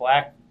and there's a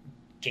black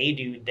gay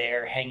dude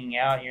there hanging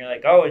out, and you're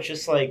like, oh, it's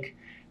just like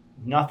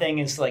nothing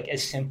is like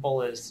as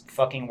simple as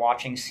fucking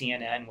watching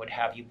CNN would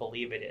have you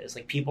believe it is.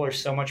 Like people are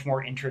so much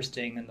more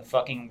interesting than the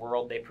fucking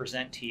world they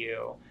present to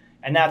you.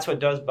 And that's what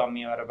does bum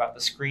me out about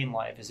the screen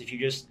life, is if you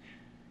just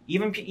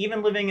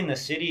even living in the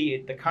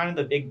city, the kind of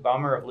the big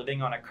bummer of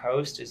living on a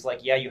coast is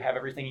like, yeah, you have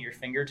everything at your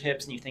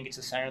fingertips and you think it's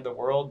the center of the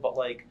world, but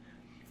like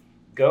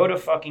go to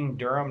fucking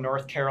Durham,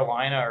 North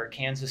Carolina or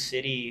Kansas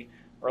City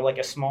or like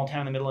a small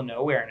town in the middle of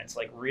nowhere, and it's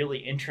like really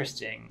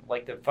interesting.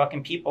 Like the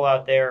fucking people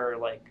out there are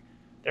like,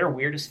 they're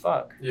weird as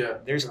fuck. Yeah.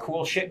 There's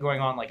cool shit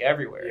going on like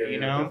everywhere, you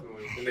know?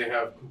 Definitely. And they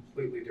have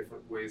completely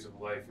different ways of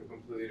life and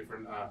completely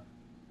different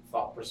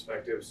thought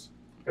perspectives.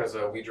 Because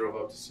we drove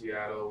up to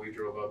Seattle, we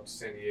drove up to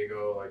San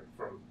Diego, like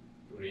from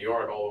New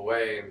York all the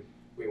way, and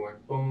we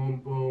went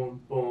boom,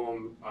 boom,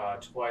 boom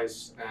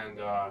twice, and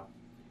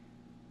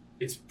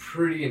it's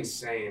pretty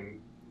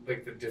insane,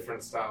 like the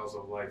different styles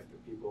of life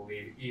that people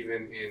lead,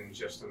 even in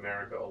just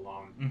America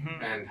alone,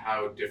 Mm-hmm. and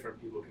how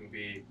different people can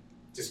be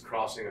just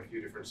crossing a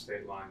few different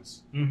state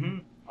lines. Mm-hmm.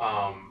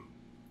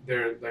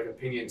 Their like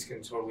opinions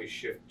can totally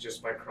shift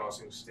just by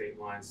crossing state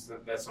lines.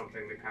 That's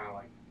something that kind of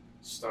like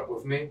stuck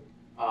with me.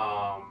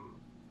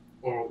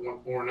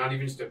 or not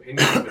even just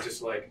opinions, but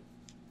just like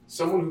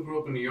someone who grew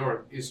up in New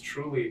York is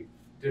truly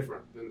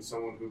different than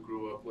someone who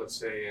grew up, let's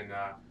say, in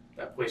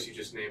that place you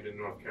just named in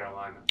North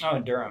Carolina. Oh,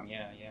 Durham,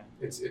 yeah.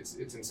 It's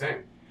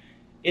insane.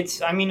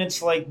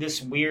 It's like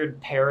this weird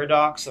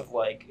paradox of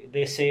like,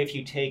 they say if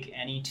you take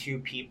any two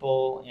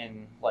people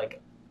in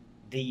like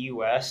the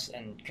U.S.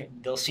 and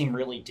they'll seem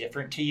really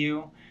different to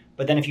you,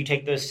 but then if you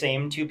take those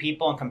same two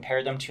people and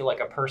compare them to like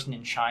a person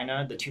in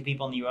China, the two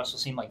people in the U.S. will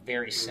seem like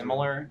very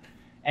similar.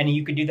 And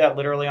you could do that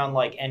literally on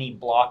like any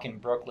block in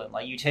Brooklyn.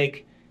 Like you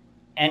take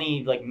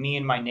any, like me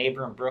and my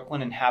neighbor in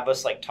Brooklyn and have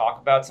us like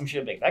talk about some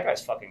shit, like that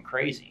guy's fucking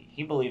crazy.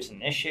 He believes in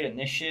this shit and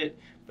this shit.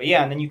 But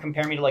yeah, and then you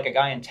compare me to like a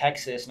guy in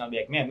Texas and I'll be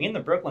like, man, me and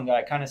the Brooklyn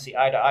guy kind of see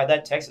eye to eye.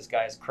 That Texas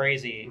guy is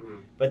crazy. Mm-hmm.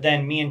 But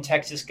then me and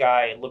Texas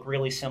guy look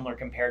really similar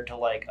compared to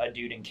like a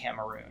dude in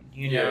Cameroon,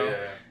 you know?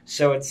 Yeah.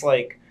 So it's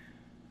like,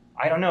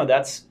 I don't know,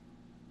 that's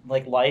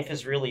like, life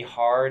is really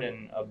hard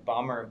and a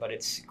bummer, but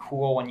it's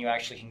cool when you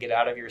actually can get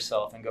out of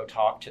yourself and go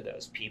talk to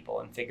those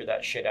people and figure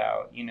that shit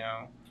out, you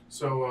know?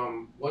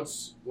 So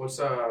what's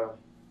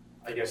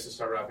I guess to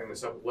start wrapping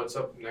this up, what's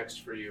up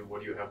next for you?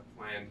 What do you have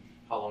planned?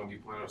 How long do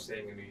you plan on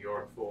staying in New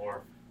York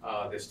for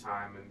this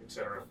time, and et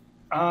cetera?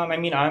 I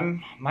mean,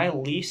 my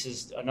lease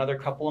is another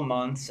couple of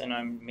months, and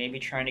I'm maybe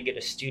trying to get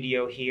a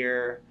studio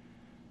here.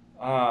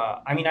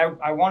 I mean,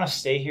 I want to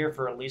stay here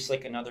for at least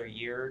like another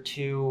year or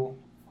two,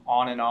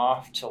 on and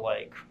off, to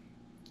like.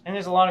 And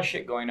there's a lot of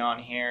shit going on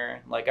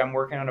here. Like I'm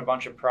working on a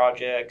bunch of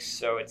projects,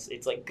 so it's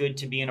like good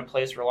to be in a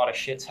place where a lot of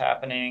shit's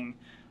happening.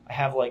 I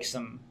have like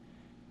some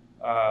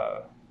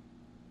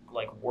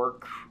like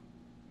work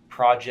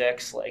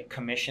projects, like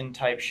commission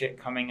type shit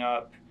coming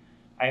up.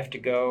 I have to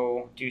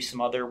go do some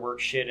other work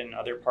shit in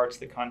other parts of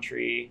the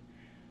country.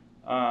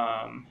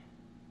 And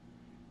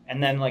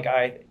then like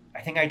I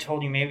think I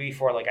told you maybe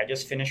before, like I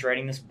just finished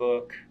writing this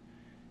book.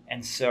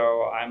 And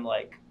so I'm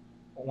like,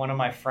 one of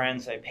my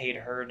friends, I paid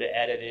her to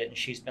edit it, and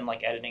she's been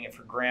like editing it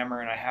for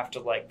Grammar, and I have to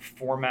like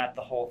format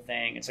the whole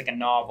thing. It's like a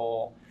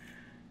novel.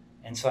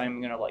 And so I'm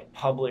going to like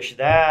publish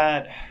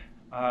that.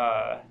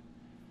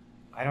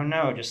 I don't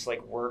know, just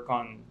like work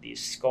on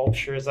these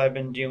sculptures I've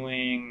been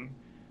doing.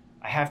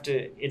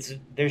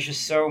 There's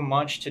just so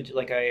much to do.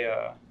 Like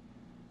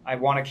I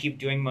want to keep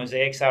doing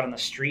mosaics out on the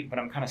street, but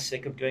I'm kind of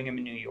sick of doing them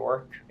in New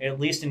York. At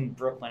least in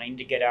Brooklyn, I need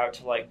to get out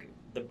to like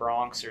the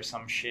Bronx or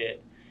some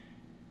shit.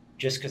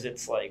 Just because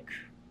it's like,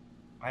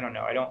 I don't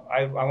know.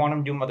 I want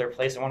them to do them other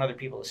places. I want other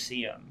people to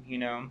see them, you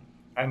know?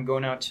 I'm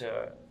going out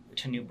to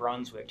New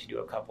Brunswick to do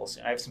a couple.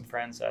 I have some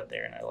friends out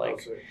there, and I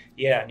like,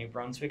 yeah, New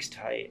Brunswick's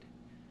tight.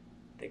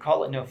 They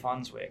call it No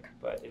Funswick,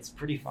 but it's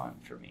pretty fun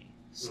for me.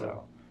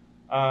 So,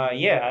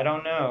 yeah, I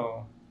don't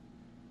know.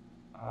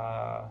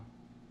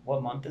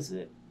 What month is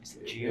it? Is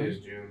it June? It is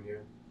June, yeah.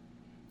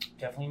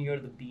 Definitely need to go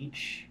to the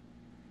beach.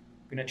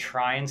 I'm going to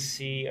try and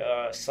see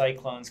a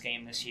Cyclones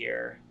game this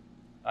year.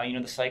 You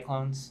know the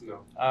Cyclones?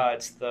 No.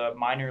 It's the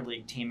minor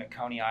league team at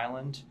Coney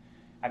Island.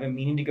 I've been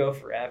meaning to go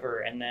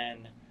forever, and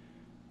then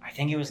I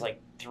think it was like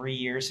 3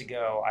 years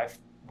ago, I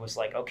was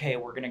like, okay,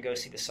 we're going to go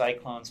see the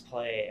Cyclones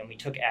play, and we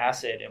took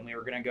acid, and we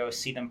were going to go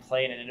see them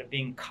play, and it ended up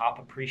being Cop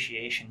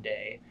Appreciation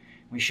Day.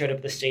 We showed up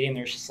at the stadium,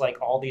 there's just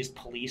like all these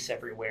police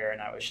everywhere,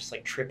 and I was just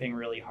like tripping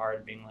really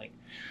hard, being like,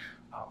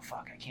 oh,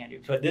 fuck, I can't do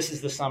it. But this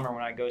is the summer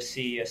when I go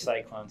see a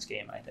Cyclones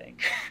game, I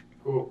think.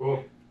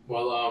 Cool.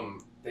 Well,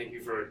 thank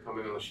you for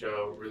coming on the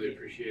show. Really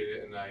appreciate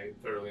it, and I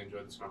thoroughly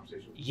enjoyed this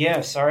conversation.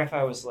 Yeah, sorry if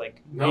I was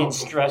like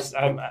stressed.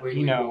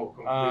 Completely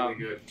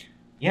good.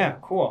 Yeah,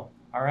 cool.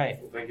 All right.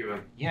 Well, thank you,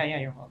 man. Yeah,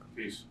 you're welcome.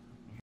 Peace.